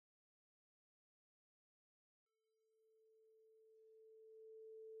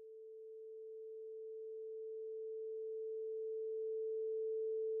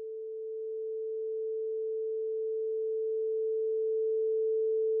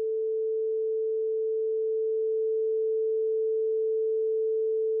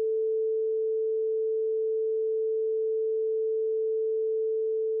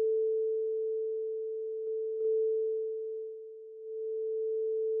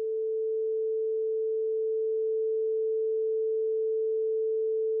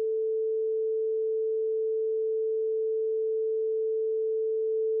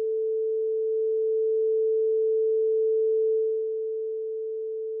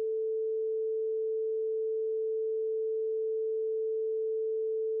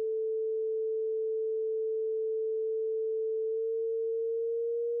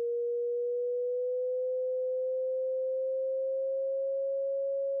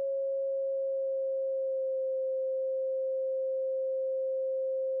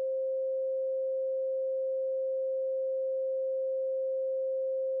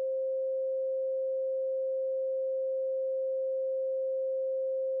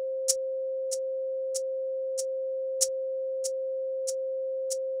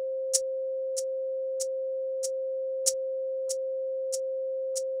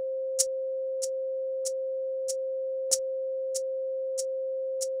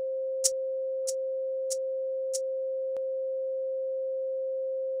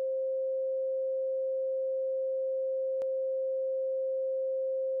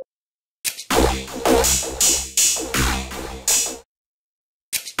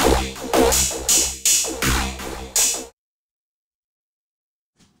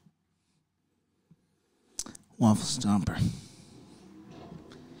Waffle Stomper.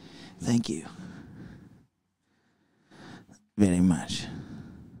 Thank you very much.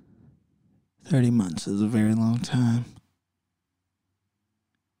 30 months is a very long time.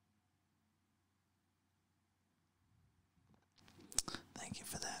 Thank you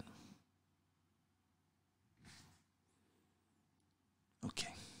for that.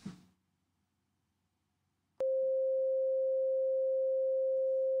 Okay.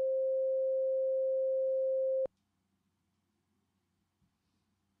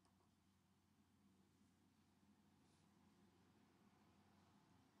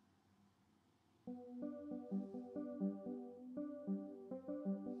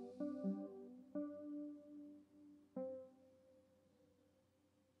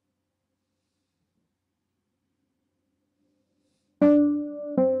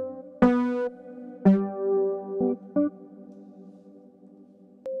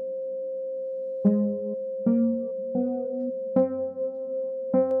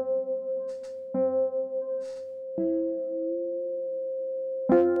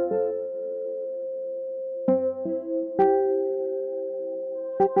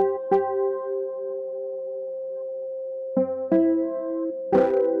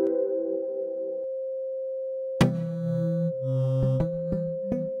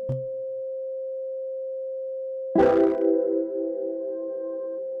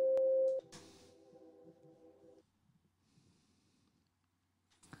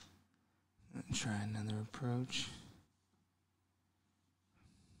 Try another approach.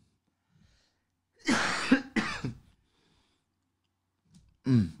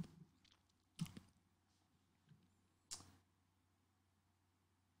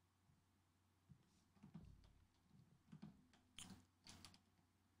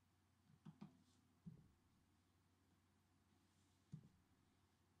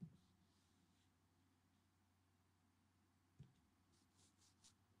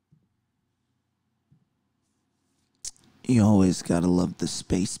 You always gotta love the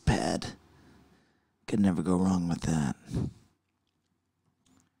space pad. Could never go wrong with that.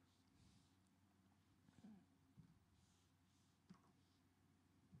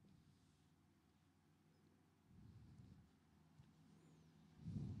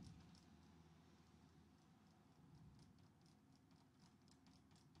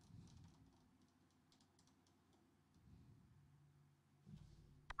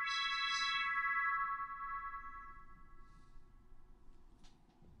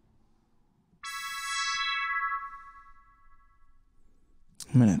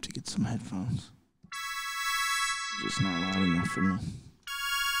 I'm gonna have to get some headphones. It's just not loud enough for me.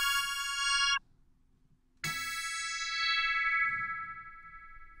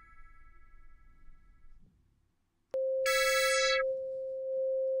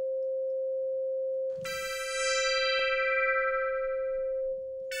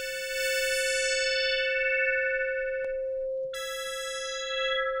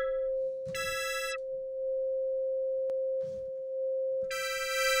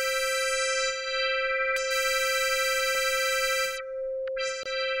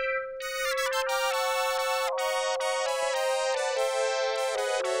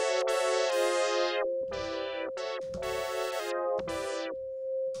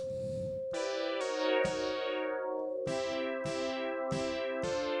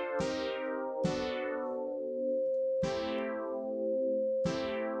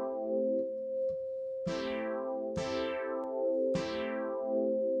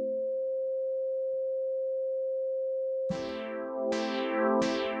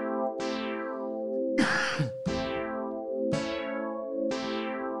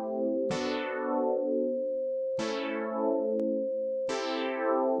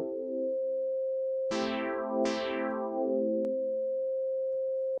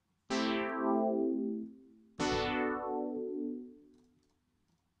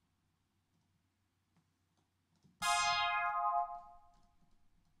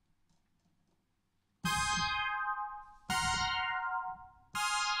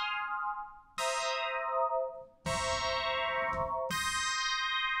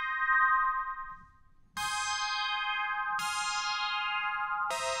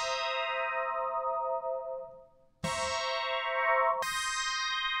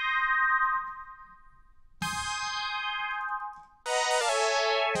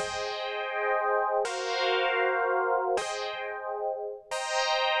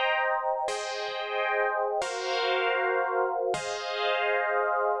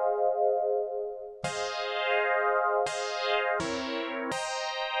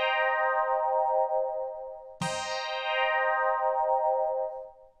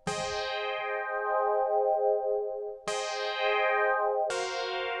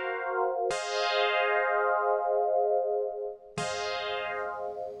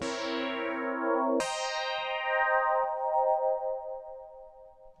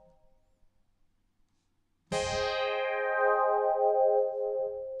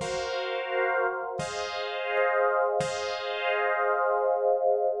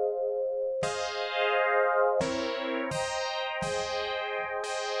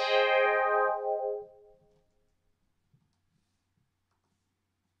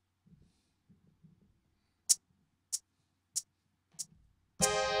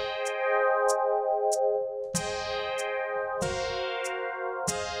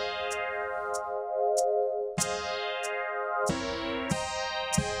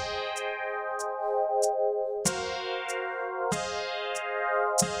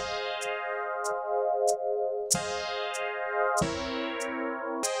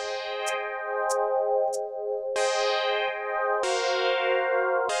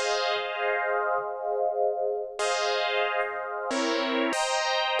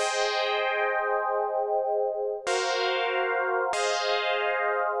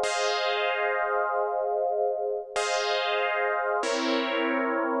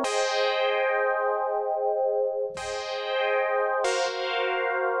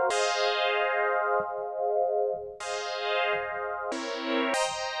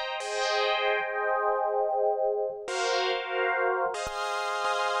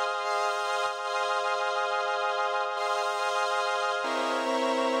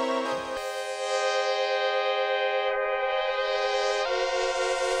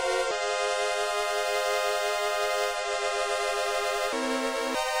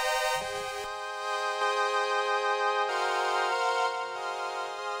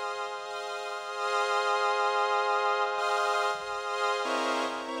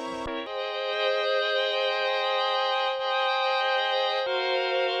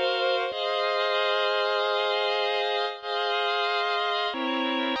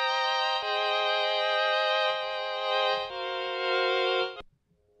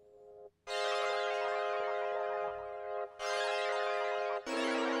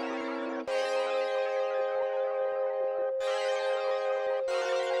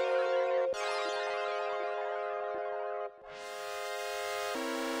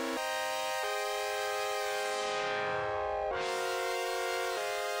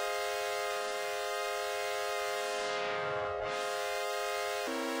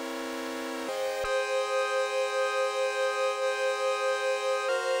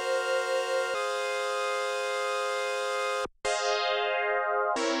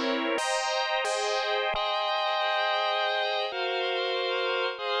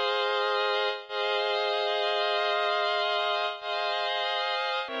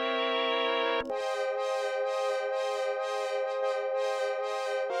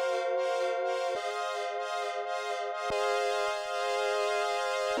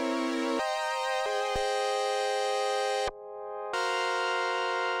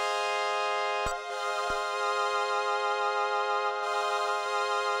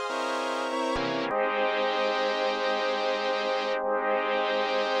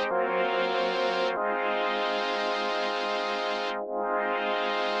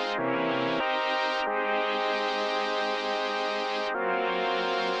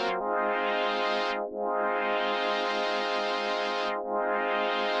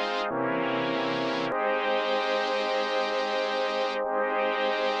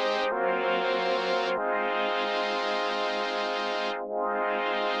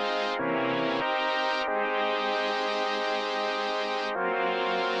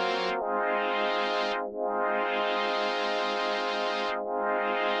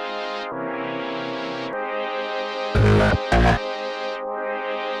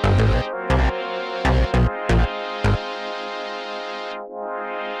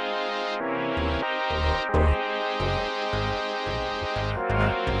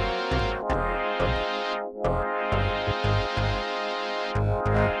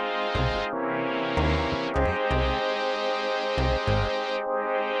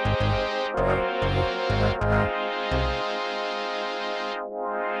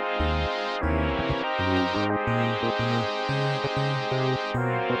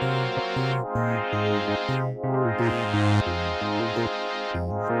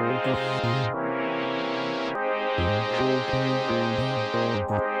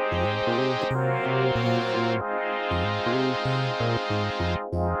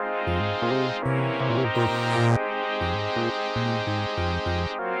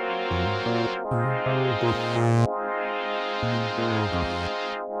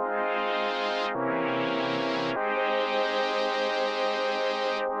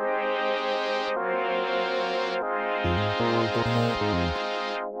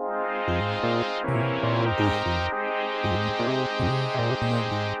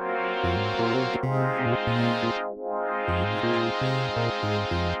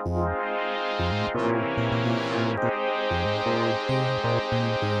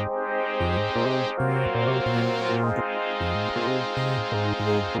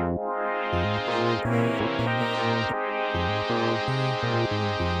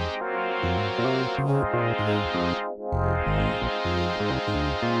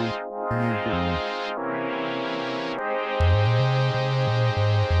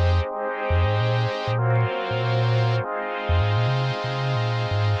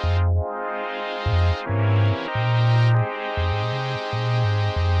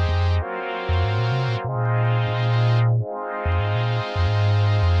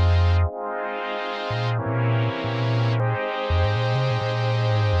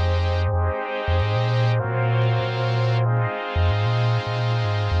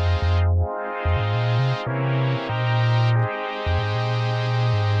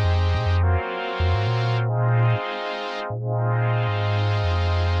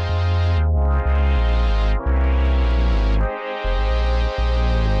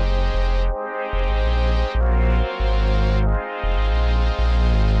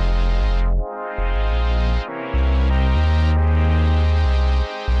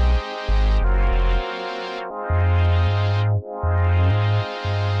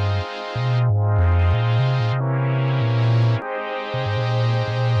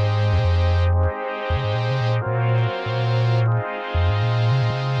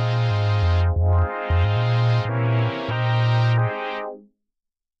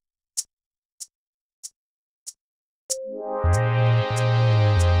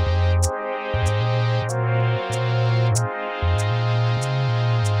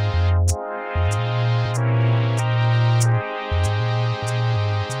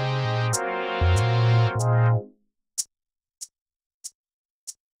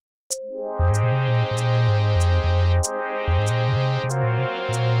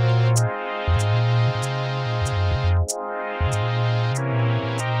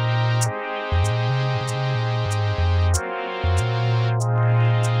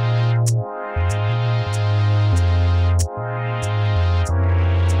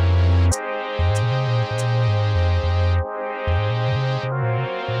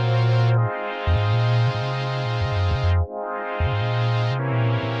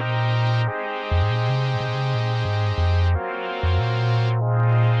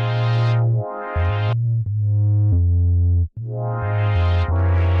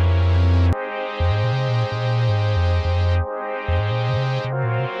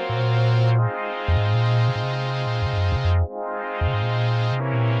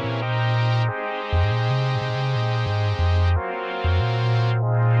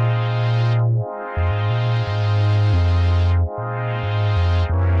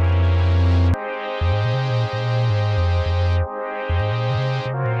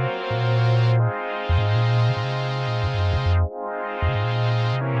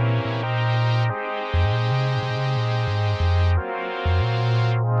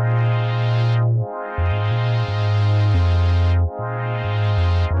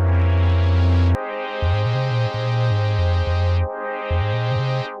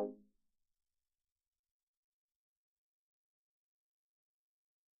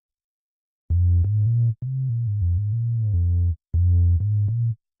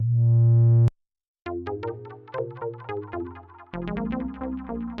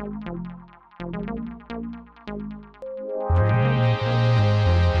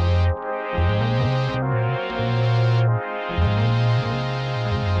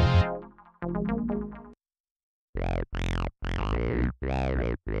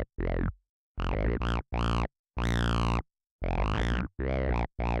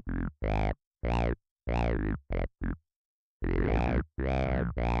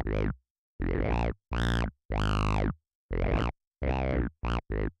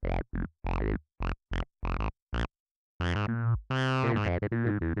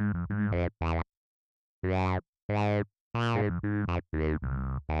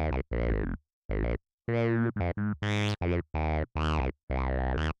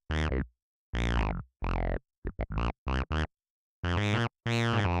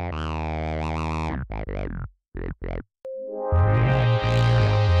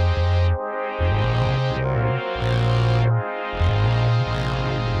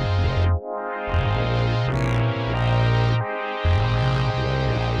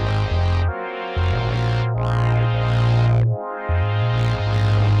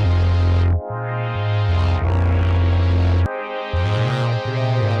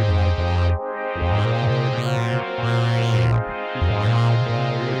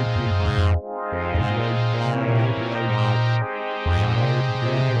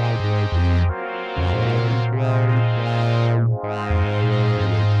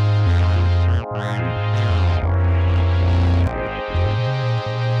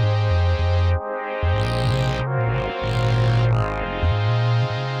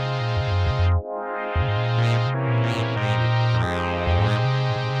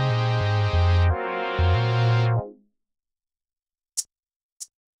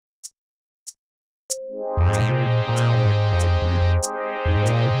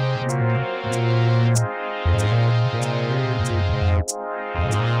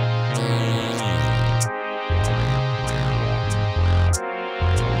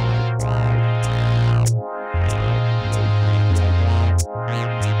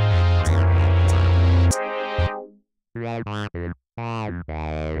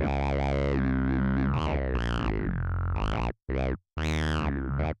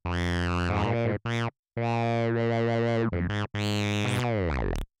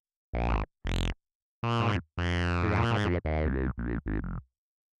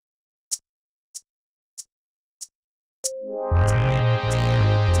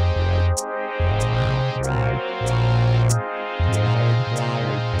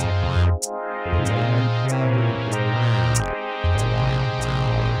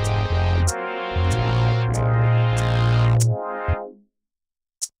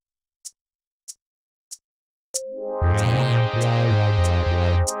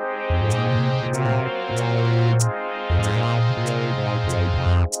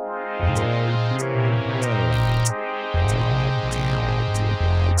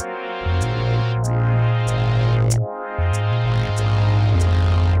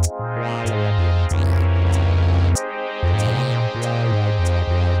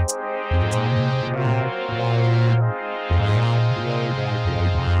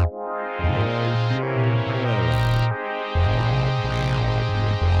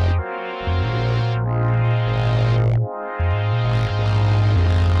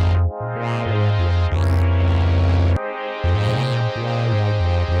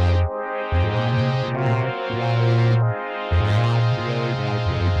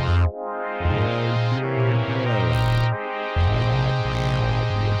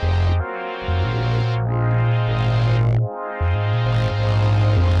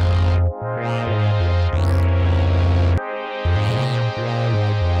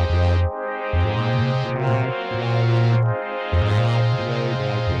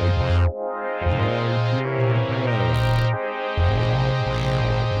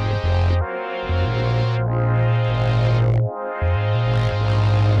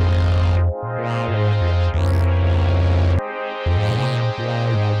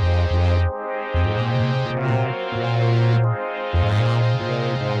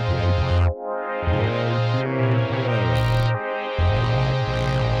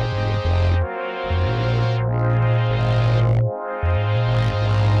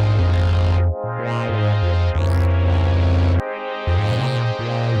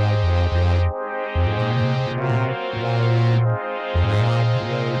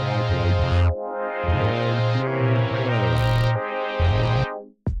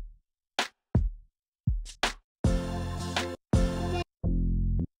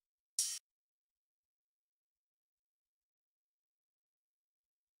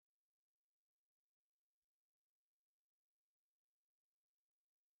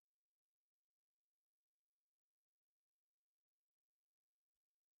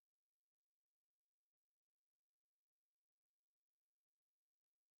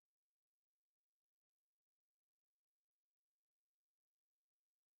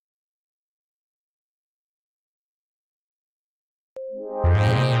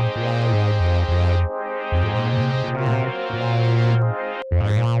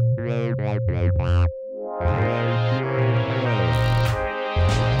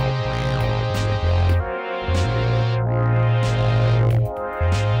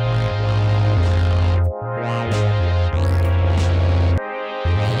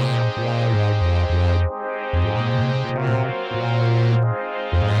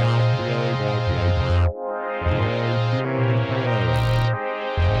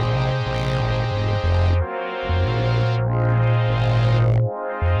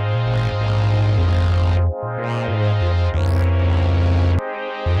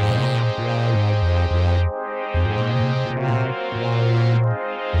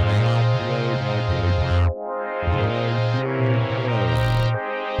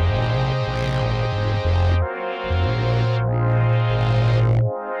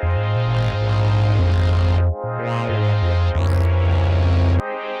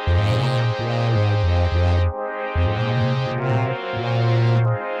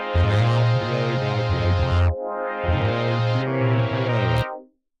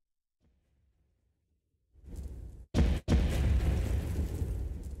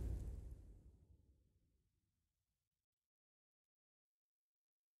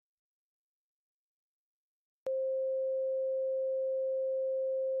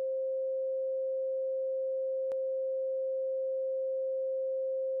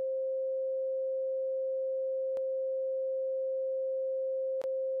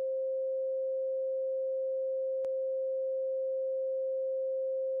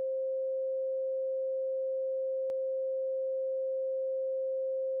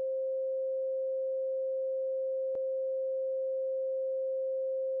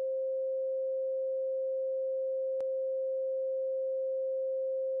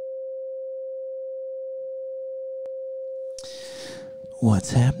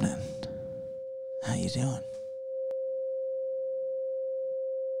 What's happening? How you doing?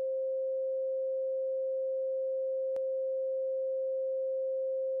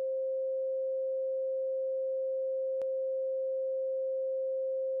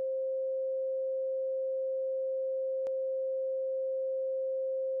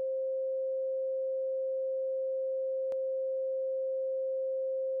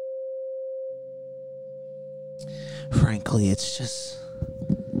 Frankly, it's just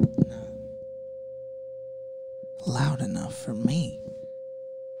not loud enough for me.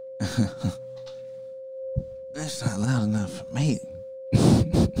 It's not loud enough for me.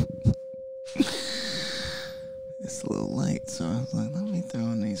 It's a little late, so I was like, let me throw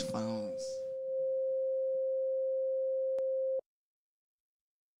in these phones.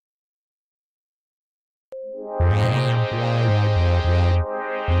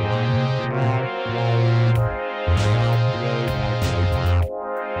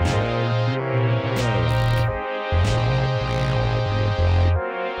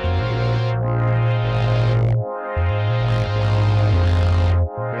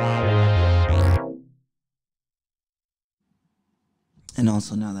 And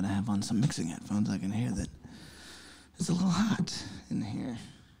also, now that I have on some mixing headphones, I can hear that it's a little hot in here,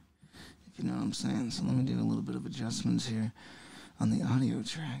 if you know what I'm saying. So let me do a little bit of adjustments here on the audio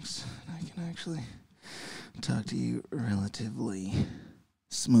tracks, and I can actually talk to you relatively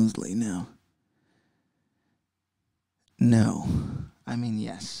smoothly now. No, I mean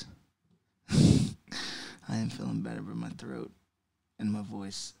yes. I am feeling better, but my throat and my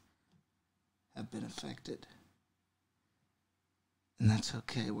voice have been affected. And that's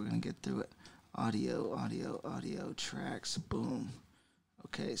okay, we're gonna get through it. Audio tracks, boom.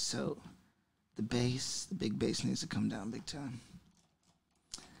 Okay, so the bass, the big bass needs to come down big time.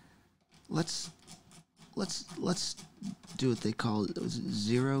 Let's do what they call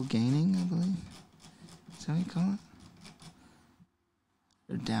zero gaining, I believe. Is that what you call it?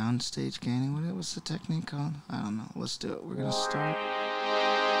 Or downstage gaining, what's the technique called? I don't know, let's do it. We're gonna start.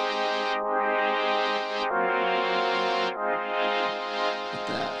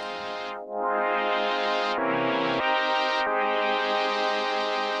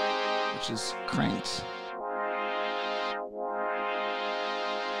 Which is cranked.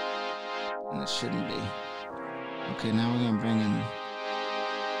 And it shouldn't be. Okay, now we're gonna bring in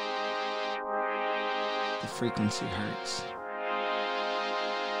the frequency hertz.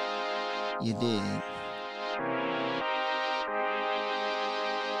 You dig?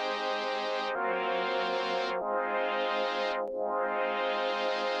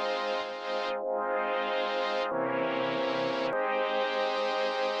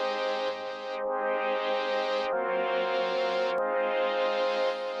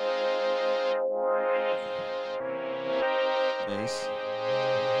 Bass.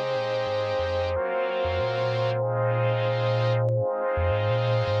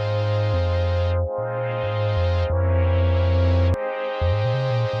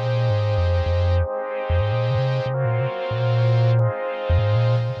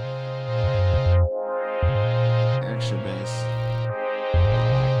 Extra bass.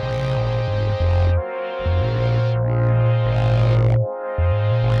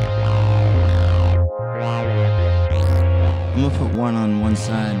 I'm gonna put one on one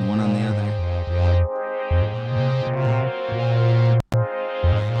side and one on the other.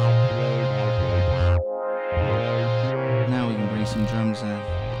 Now we can bring some drums in.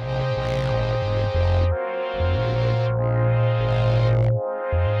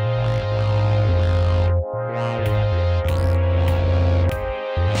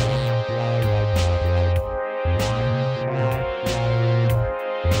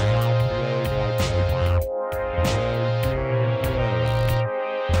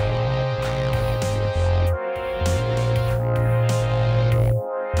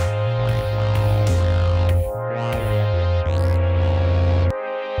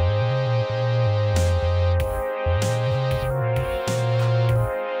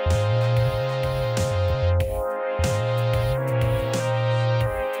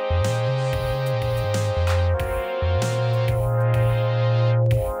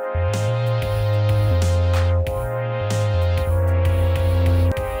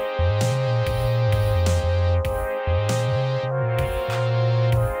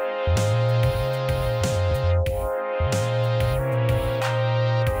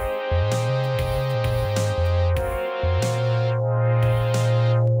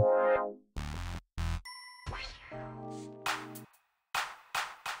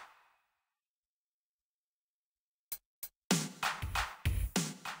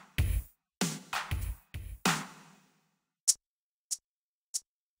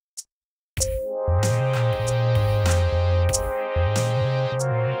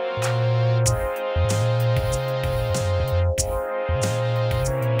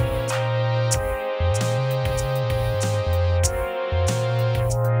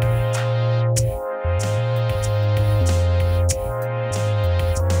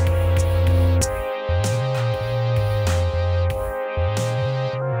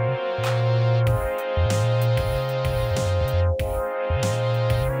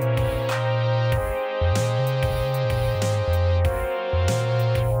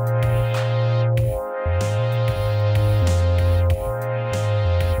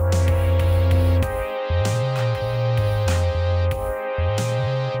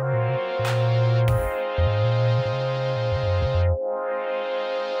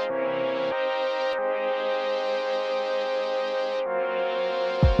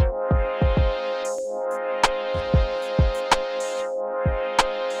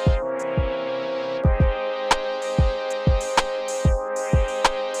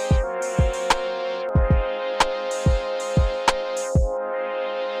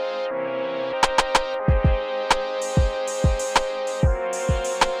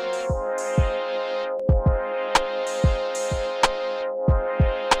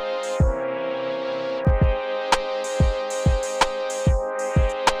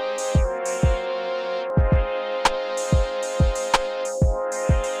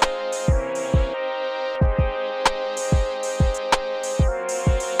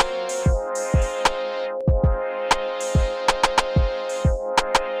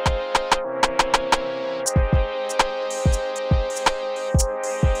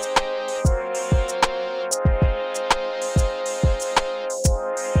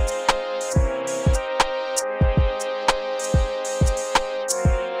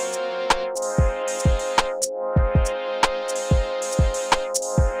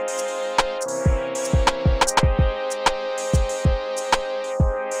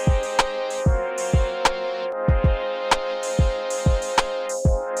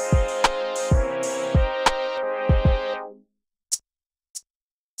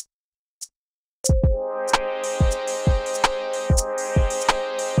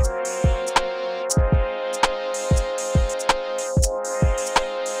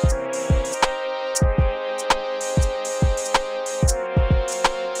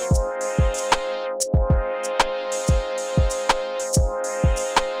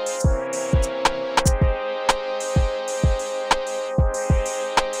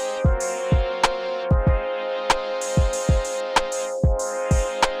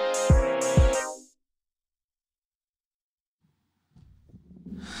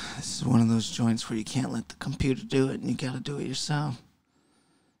 joints where you can't let the computer do it and you gotta do it yourself.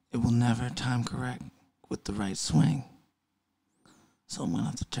 It will never time correct with the right swing. So I'm gonna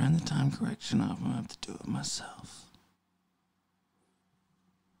have to turn the time correction off. I'm gonna have to do it myself.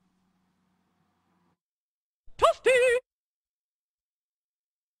 Toasty!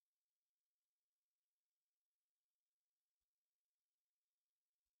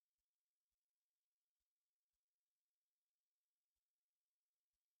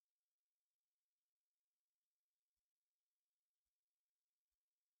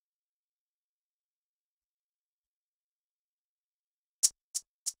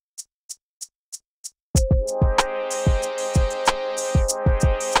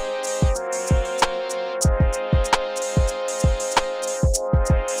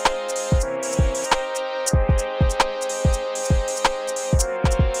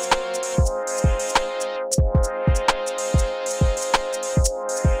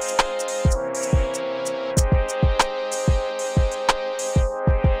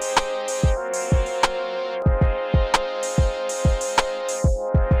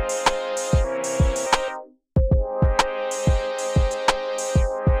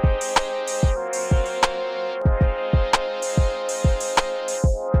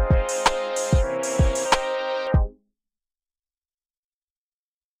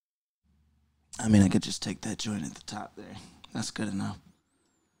 I mean, I could just take that joint at the top there. That's good enough.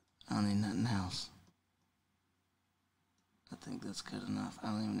 I don't need nothing else. I think that's good enough. I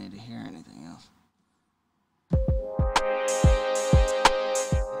don't even need to hear anything else.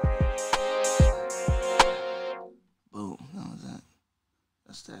 Boom. That was that.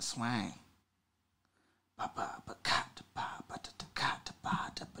 That's that swang.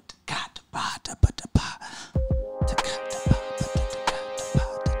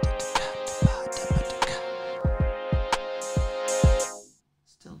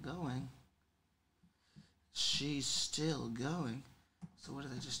 Still going. She's still going. So what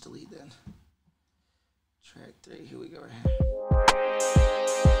did I just delete then? Track 3. Here we go right here.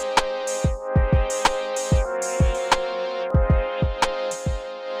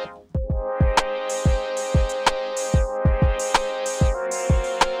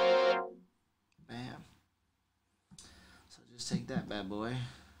 Take that bad boy.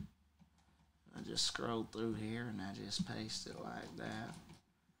 I just scrolled through here and I just paste it like that.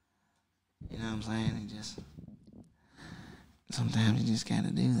 You know what I'm saying? You just sometimes you just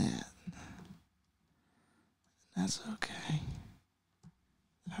gotta do that. That's okay.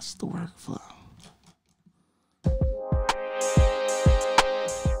 That's the workflow.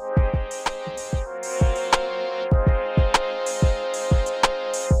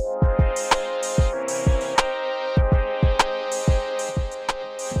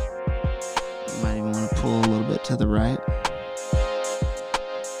 To the right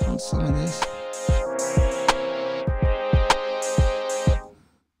on some of these.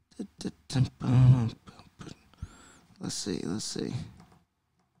 Let's see.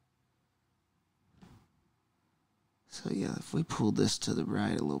 So yeah, if we pull this to the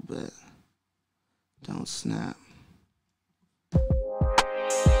right a little bit, don't snap.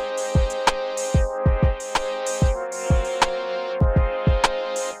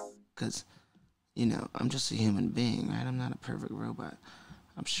 Because you know, I'm just a human being, right? I'm not a perfect robot.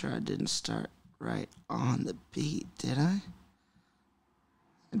 I'm sure I didn't start right on the beat, did I?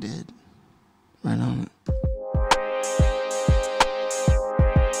 I did. Right on it.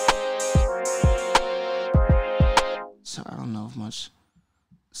 So I don't know if much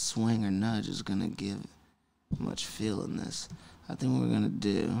swing or nudge is gonna give much feel in this. I think what we're gonna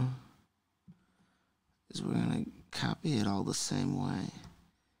do is we're gonna copy it all the same way.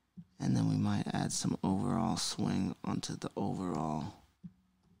 And then we might add some overall swing onto the overall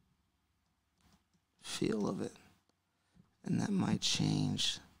feel of it. And that might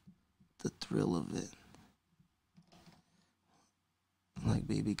change the thrill of it. Like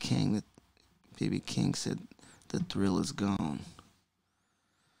B.B. King said, the thrill is gone.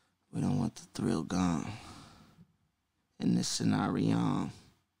 We don't want the thrill gone. In this scenario.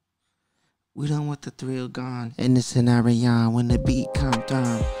 We don't want the thrill gone. In this scenario, when the beat come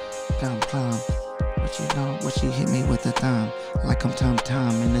down. What you know, what you hit me with the thumb. Like I'm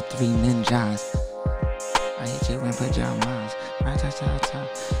Tom and the 3 ninjas. I hit you in pajamas.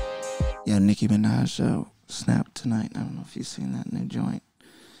 Yo, Nicki Minaj show snapped tonight. I don't know if you've seen that new joint.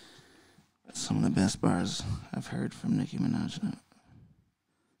 That's some of the best bars I've heard from Nicki Minaj now.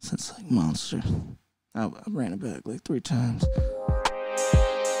 Since like Monster. I ran it back like 3 times.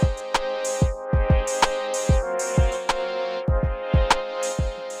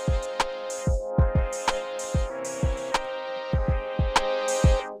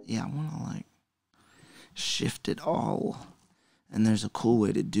 Yeah, I want to like all. And there's a cool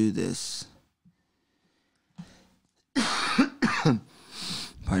way to do this.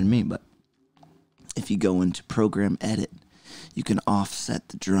 Pardon me, but if you go into Program Edit, you can offset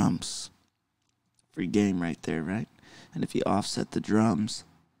the drums. Free game right there, right? And if you offset the drums,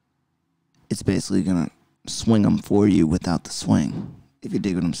 it's basically going to swing them for you without the swing, if you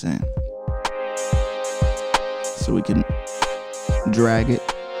dig what I'm saying. So we can drag it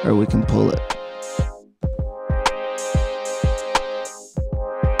or we can pull it.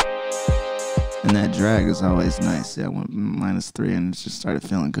 And that drag is always nice. Yeah, I went -3 and it just started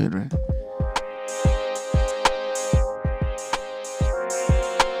feeling good, right?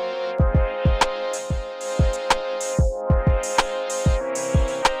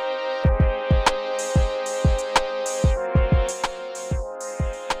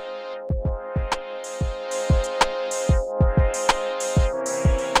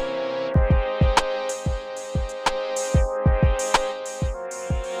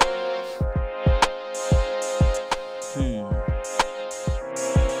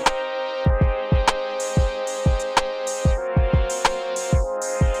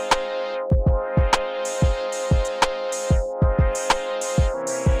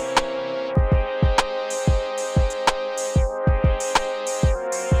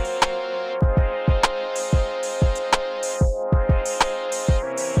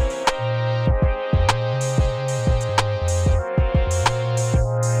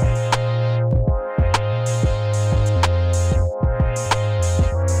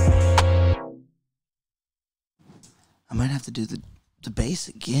 I might have to do the bass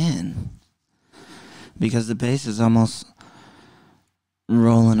again, because the bass is almost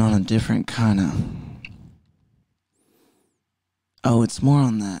rolling on a different kind of... Oh, it's more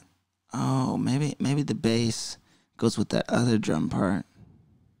on that. Oh, maybe the bass goes with that other drum part,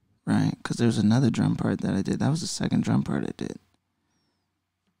 right? Because there's another drum part that I did. That was the second drum part I did.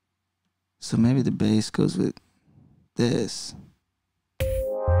 So maybe the bass goes with this.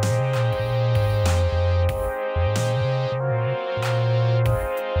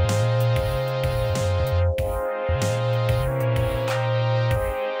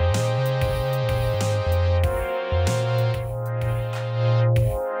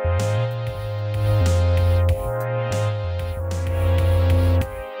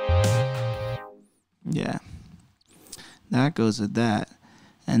 Yeah, that goes with that,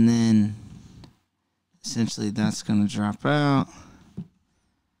 and then essentially that's going to drop out,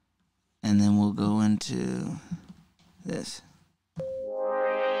 and then we'll go into this.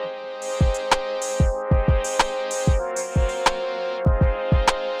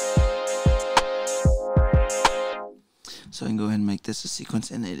 So I can go ahead and make this a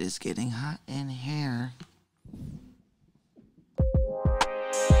sequence, and it is getting hot in here.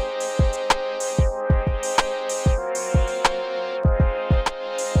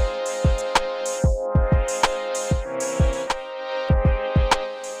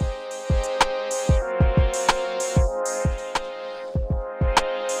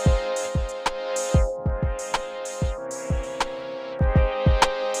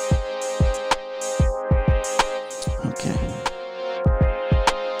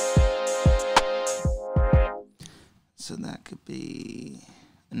 So that could be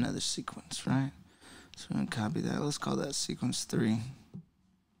another sequence, right? So we're going to copy that. Let's call that sequence 3.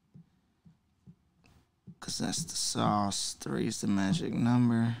 Because that's the sauce. 3 is the magic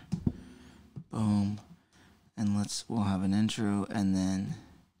number. Boom. And we'll have an intro. And then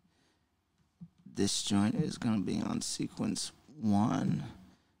this joint is going to be on sequence 1.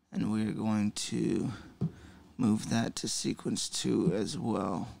 And we're going to move that to sequence 2 as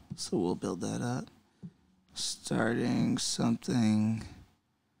well. So we'll build that up. Starting something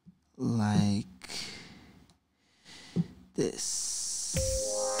like this.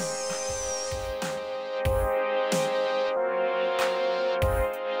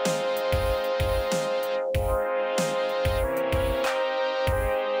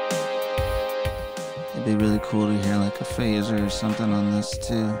 It'd be really cool to hear like a phaser or something on this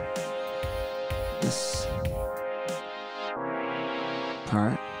too. This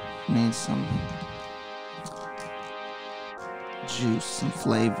part needs some juice, some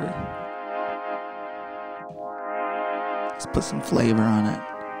flavor. Let's put some flavor on it.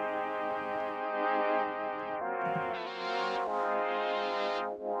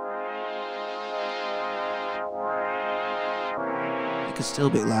 It could still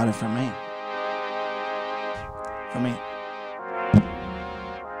be louder for me. For me.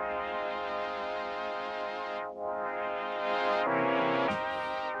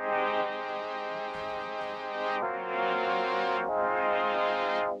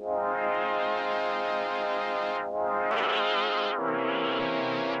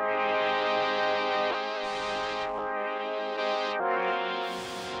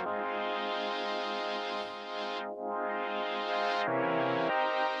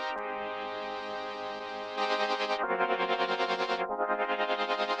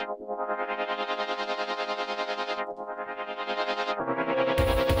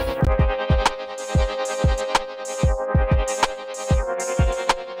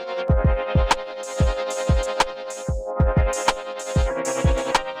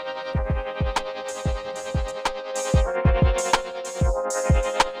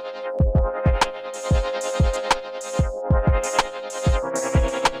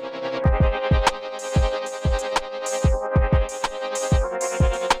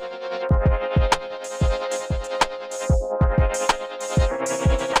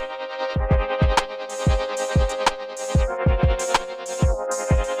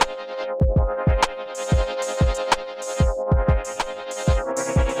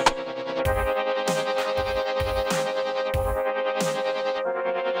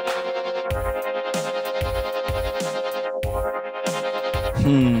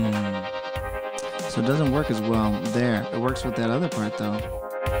 So it doesn't work as well there. It works with that other part though.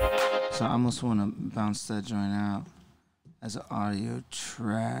 So I almost want to bounce that joint out as an audio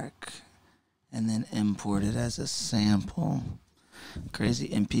track and then import it as a sample. Crazy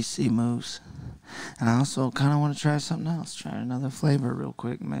MPC moves. And I also kind of want to try something else. Try another flavor real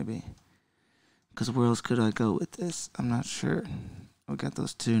quick, maybe. Because where else could I go with this? I'm not sure. We got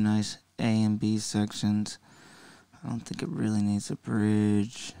those two nice A and B sections. I don't think it really needs a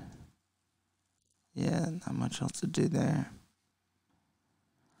bridge. Yeah, not much else to do there.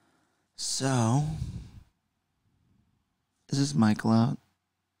 So, is this mic loud?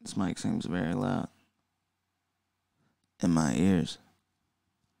 This mic seems very loud in my ears.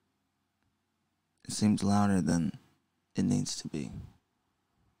 It seems louder than it needs to be.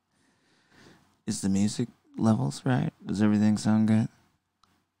 Is the music levels right? Does everything sound good?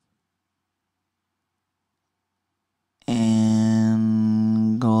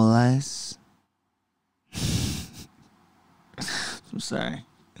 Angolas. I'm sorry.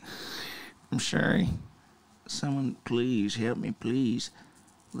 I'm sorry. Someone please help me, please.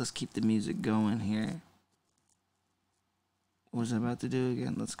 Let's keep the music going here. What was I about to do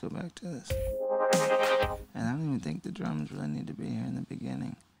again? Let's go back to this. And I don't even think the drums really need to be here in the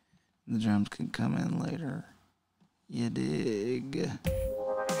beginning. The drums can come in later. You dig?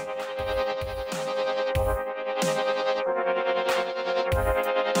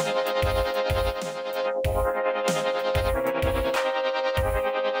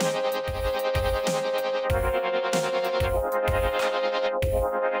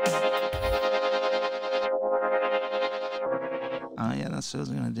 Oh yeah, that's what I was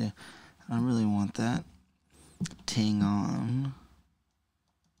gonna do. I don't really want that. Ting on.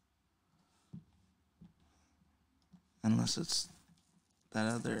 Unless it's that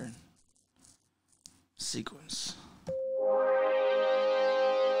other sequence.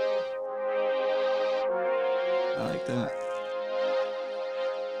 I like that.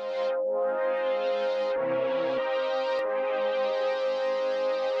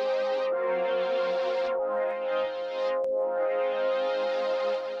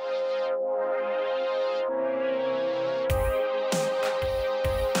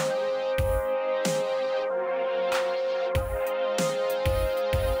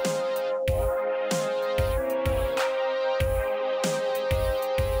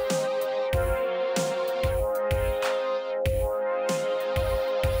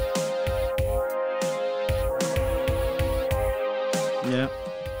 Yep.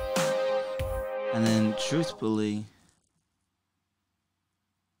 And then, truthfully,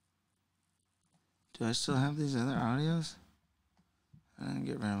 do I still have these other audios? I didn't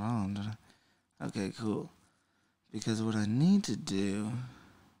get rid of all of them, did I? Okay, cool. Because what I need to do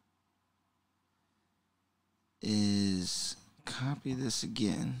is copy this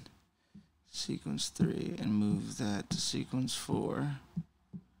again, sequence 3, and move that to sequence 4.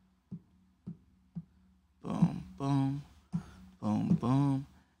 Boom, boom. Boom, boom.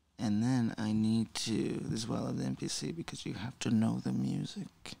 And then I need to, this is why I love the MPC, because you have to know the music.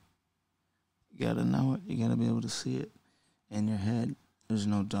 You gotta know it. You gotta be able to see it in your head. There's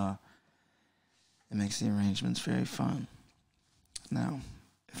no DAW. It makes the arrangements very fun. Now,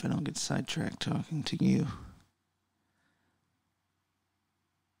 if I don't get sidetracked talking to you,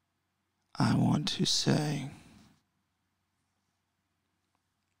 I want to say,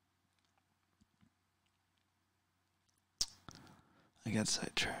 I got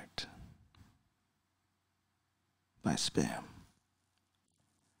sidetracked by spam.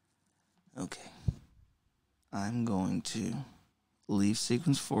 Okay. I'm going to leave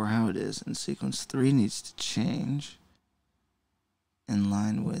sequence 4 how it is, and sequence 3 needs to change in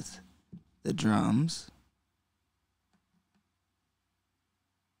line with the drums.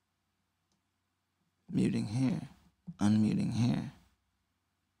 Muting here, unmuting here.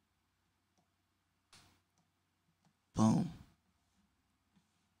 Boom.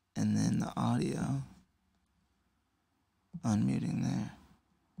 And then the audio, unmuting there,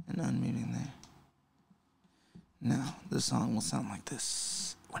 and unmuting there. Now, the song will sound like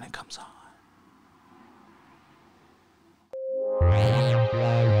this when it comes on.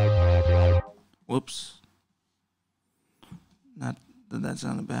 Whoops. Not that that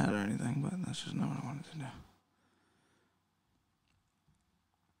sounded bad or anything, but that's just not what I wanted to do.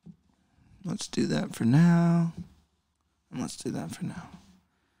 Let's do that for now. And let's do that for now.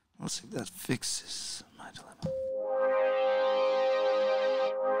 Let's see if that fixes my dilemma.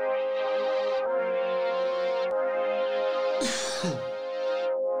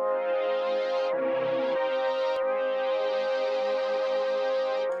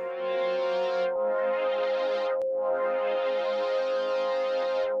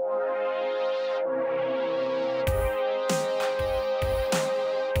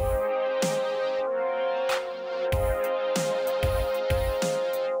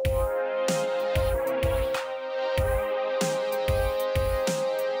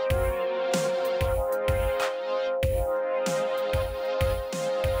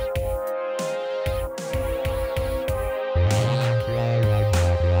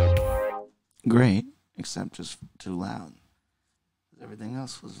 great, except just too loud. Everything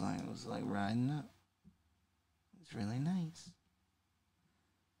else was like riding up. It's really nice.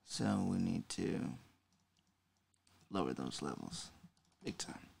 So we need to lower those levels big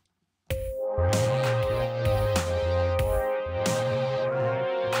time.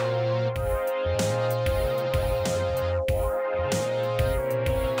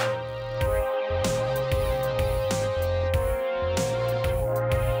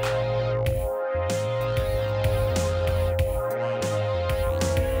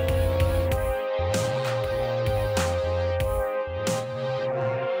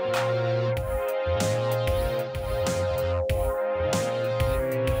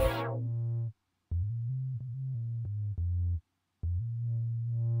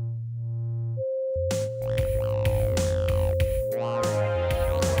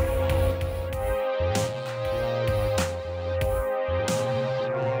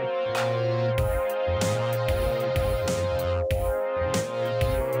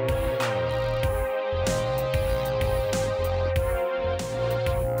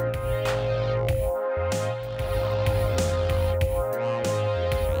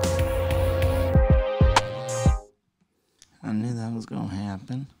 I knew that was going to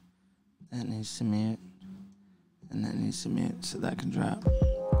happen. That needs to mute. And that needs to mute so that can drop.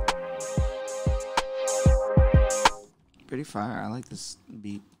 Pretty fire. I like this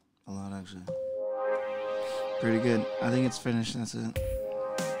beat a lot, actually. Pretty good. I think it's finished. That's it.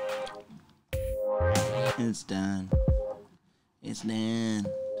 It's done. It's done.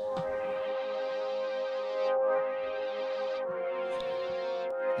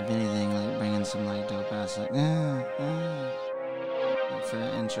 If anything, like bringing some like dope ass like like for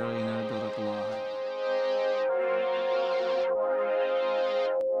the intro, you know, to build up a little hype.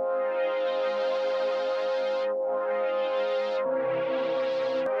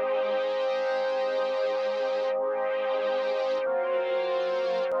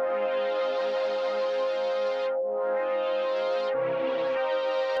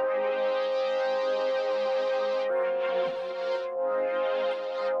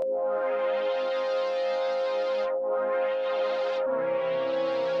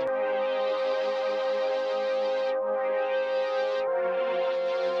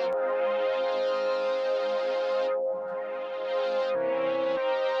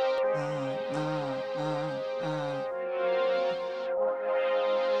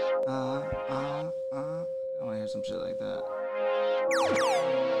 I want to hear some shit like that.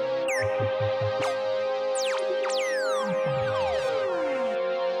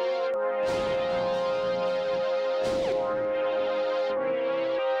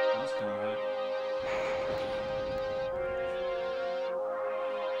 That's kind of hard.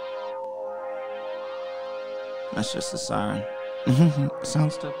 That's just a siren.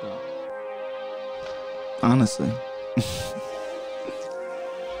 Sounds dope though. Honestly.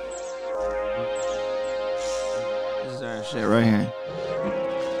 This is our shit right here.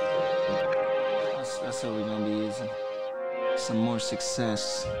 That's what we're gonna be using. Some more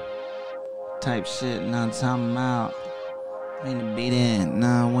success type shit. Not talking about when to beat in.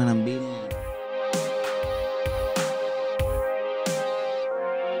 Nah, when I'm beating.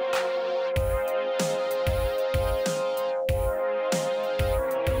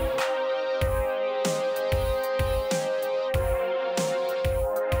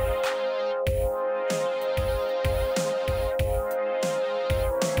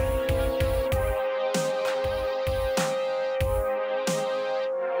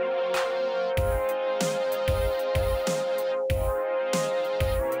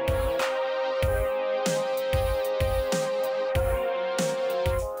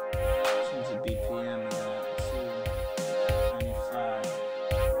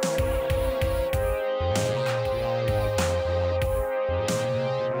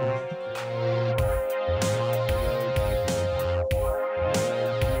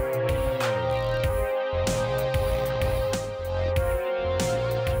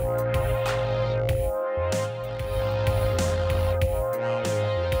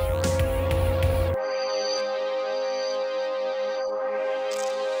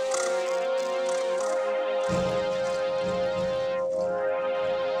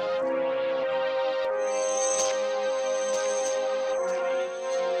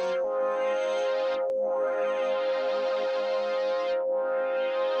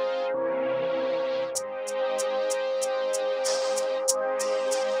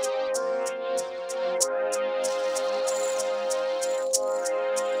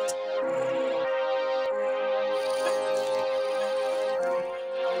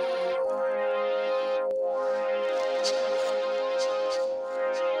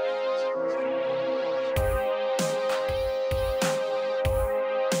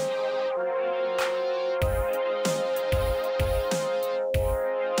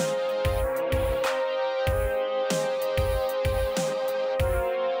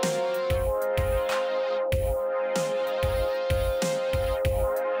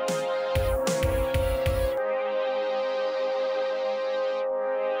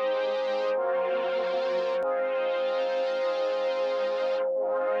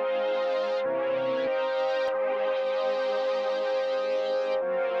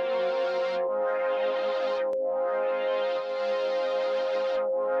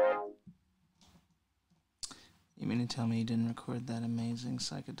 You mean to tell me you didn't record that amazing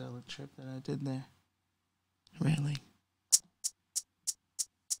psychedelic trip that I did there? Really?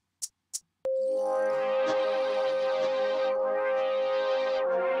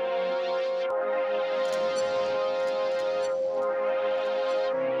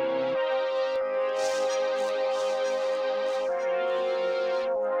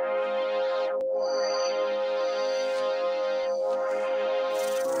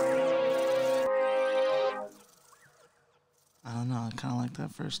 I don't know, I kind of like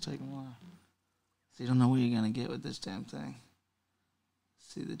that first take more. So you don't know what you're going to get with this damn thing.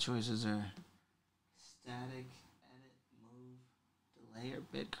 See, the choices are static, edit, move, delay, or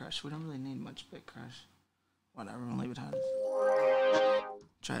bit crush. We don't really need much bit crush. Whatever, we'll leave it how it is.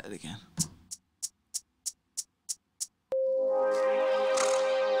 Try it again.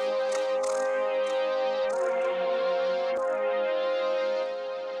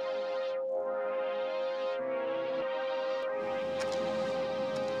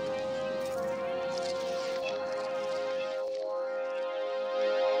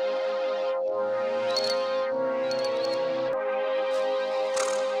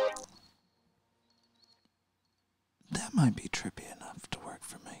 That might be trippy enough to work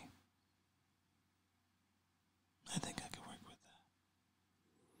for me. I think I could work with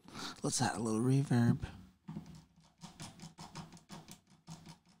that. Let's add a little reverb.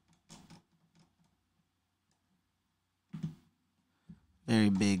 Very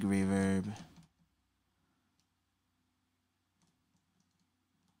big reverb.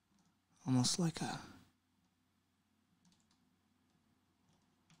 Almost like a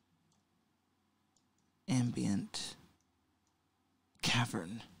ambient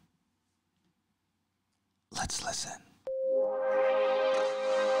cavern. Let's listen.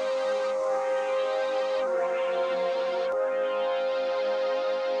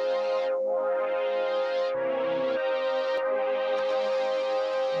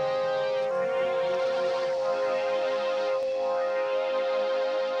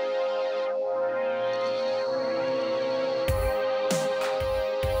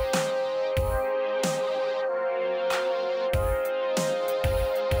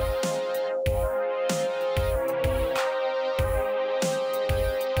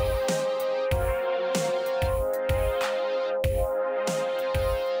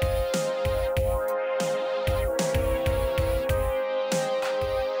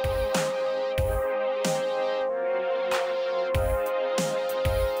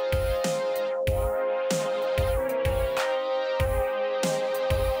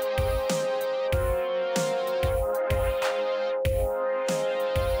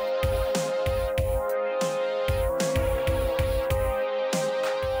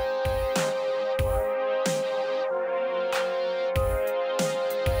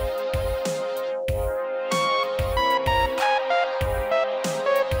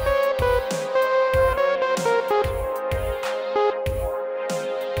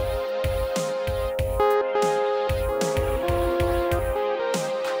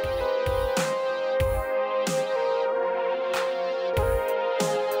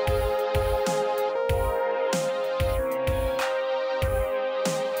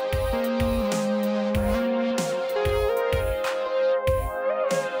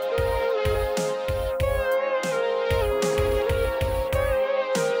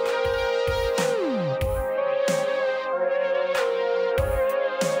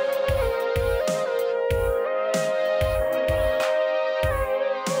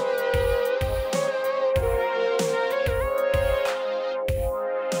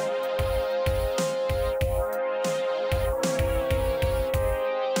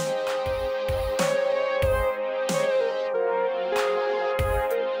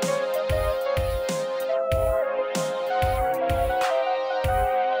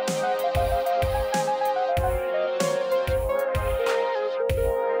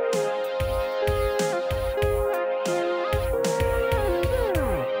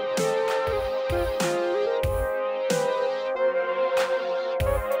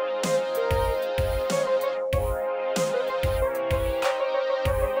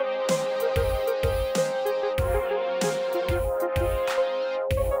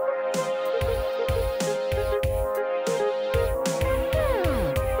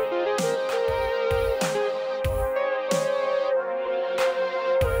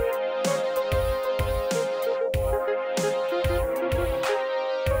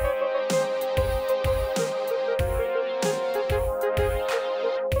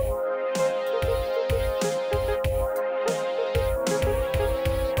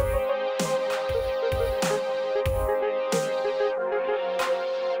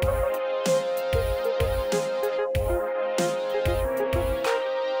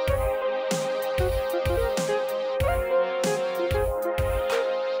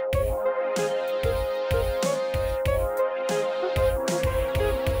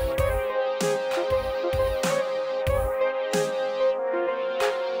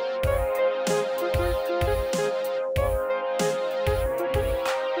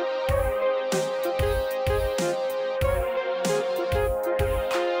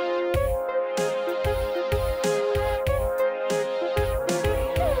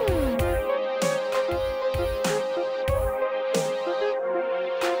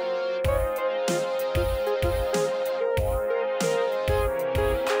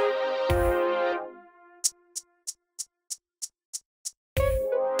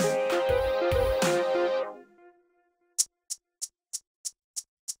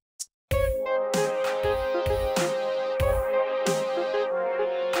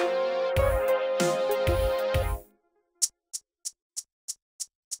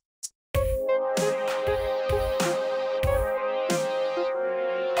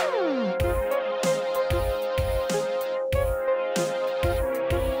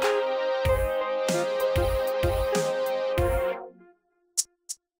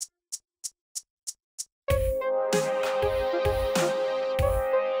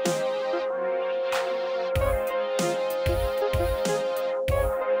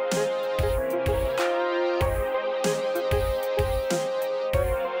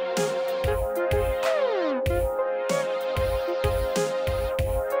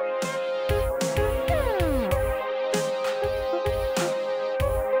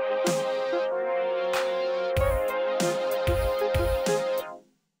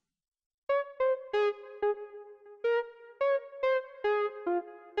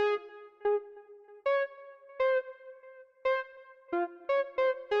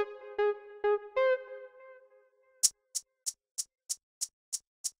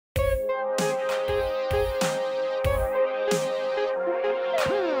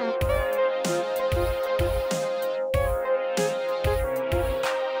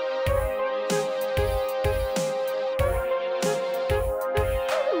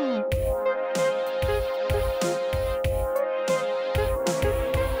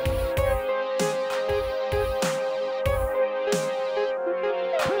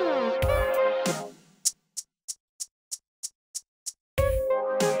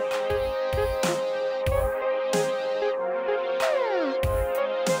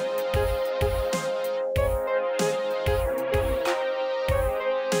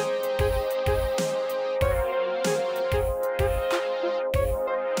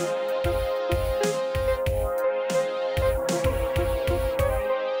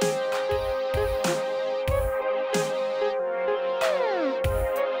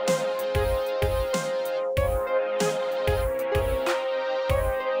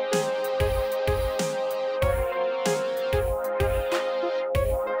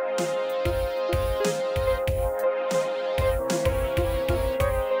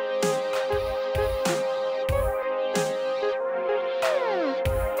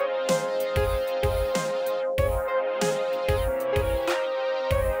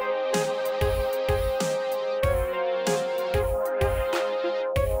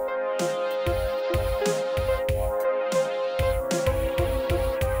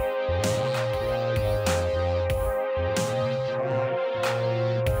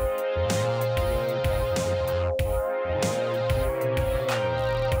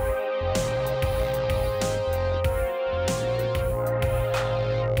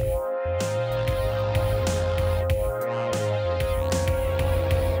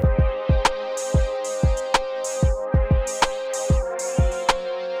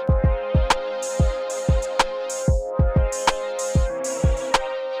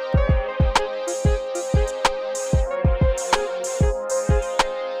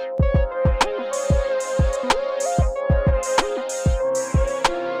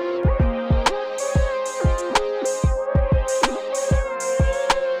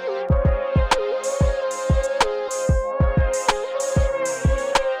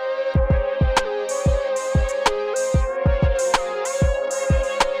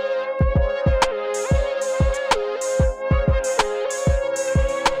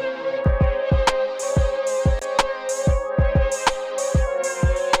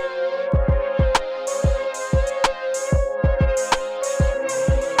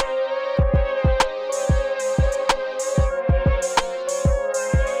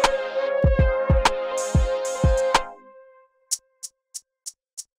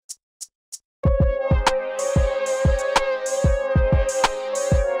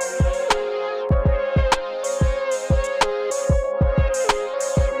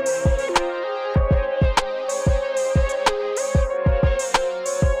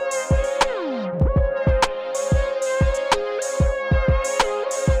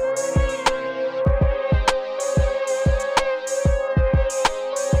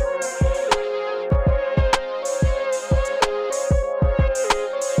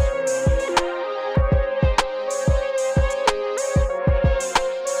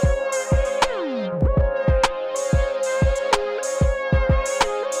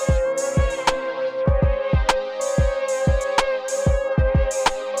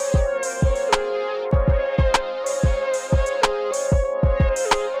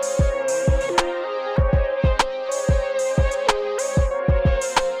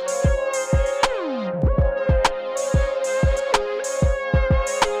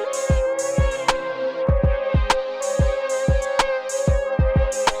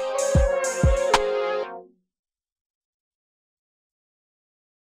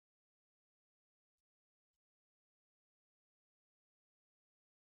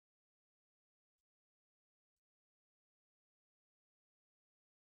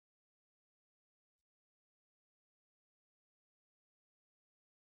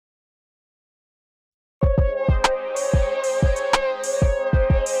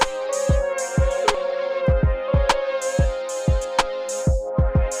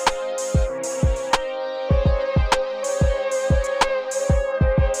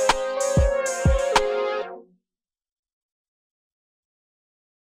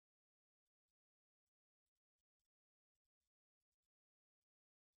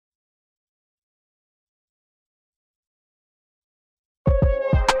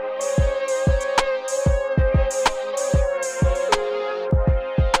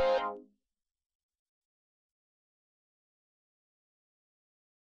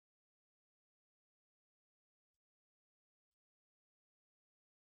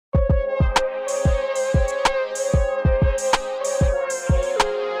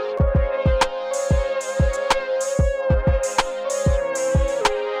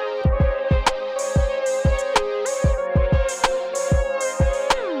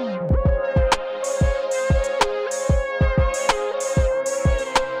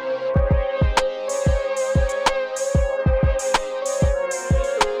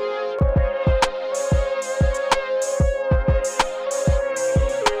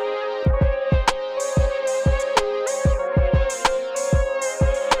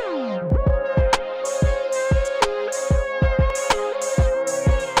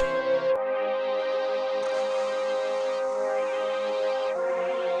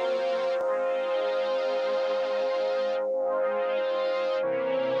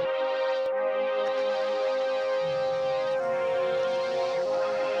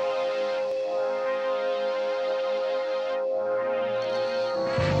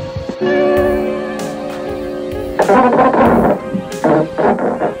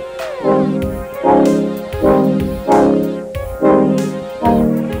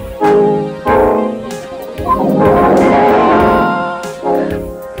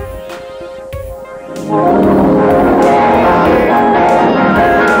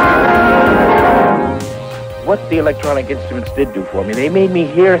 instruments did do for me. They made me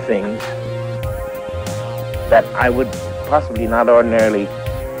hear things that I would possibly not ordinarily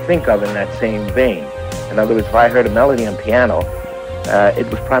think of in that same vein. In other words, if I heard a melody on piano, it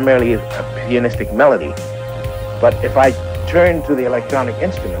was primarily a pianistic melody. But if I turned to the electronic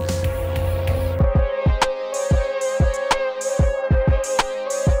instruments,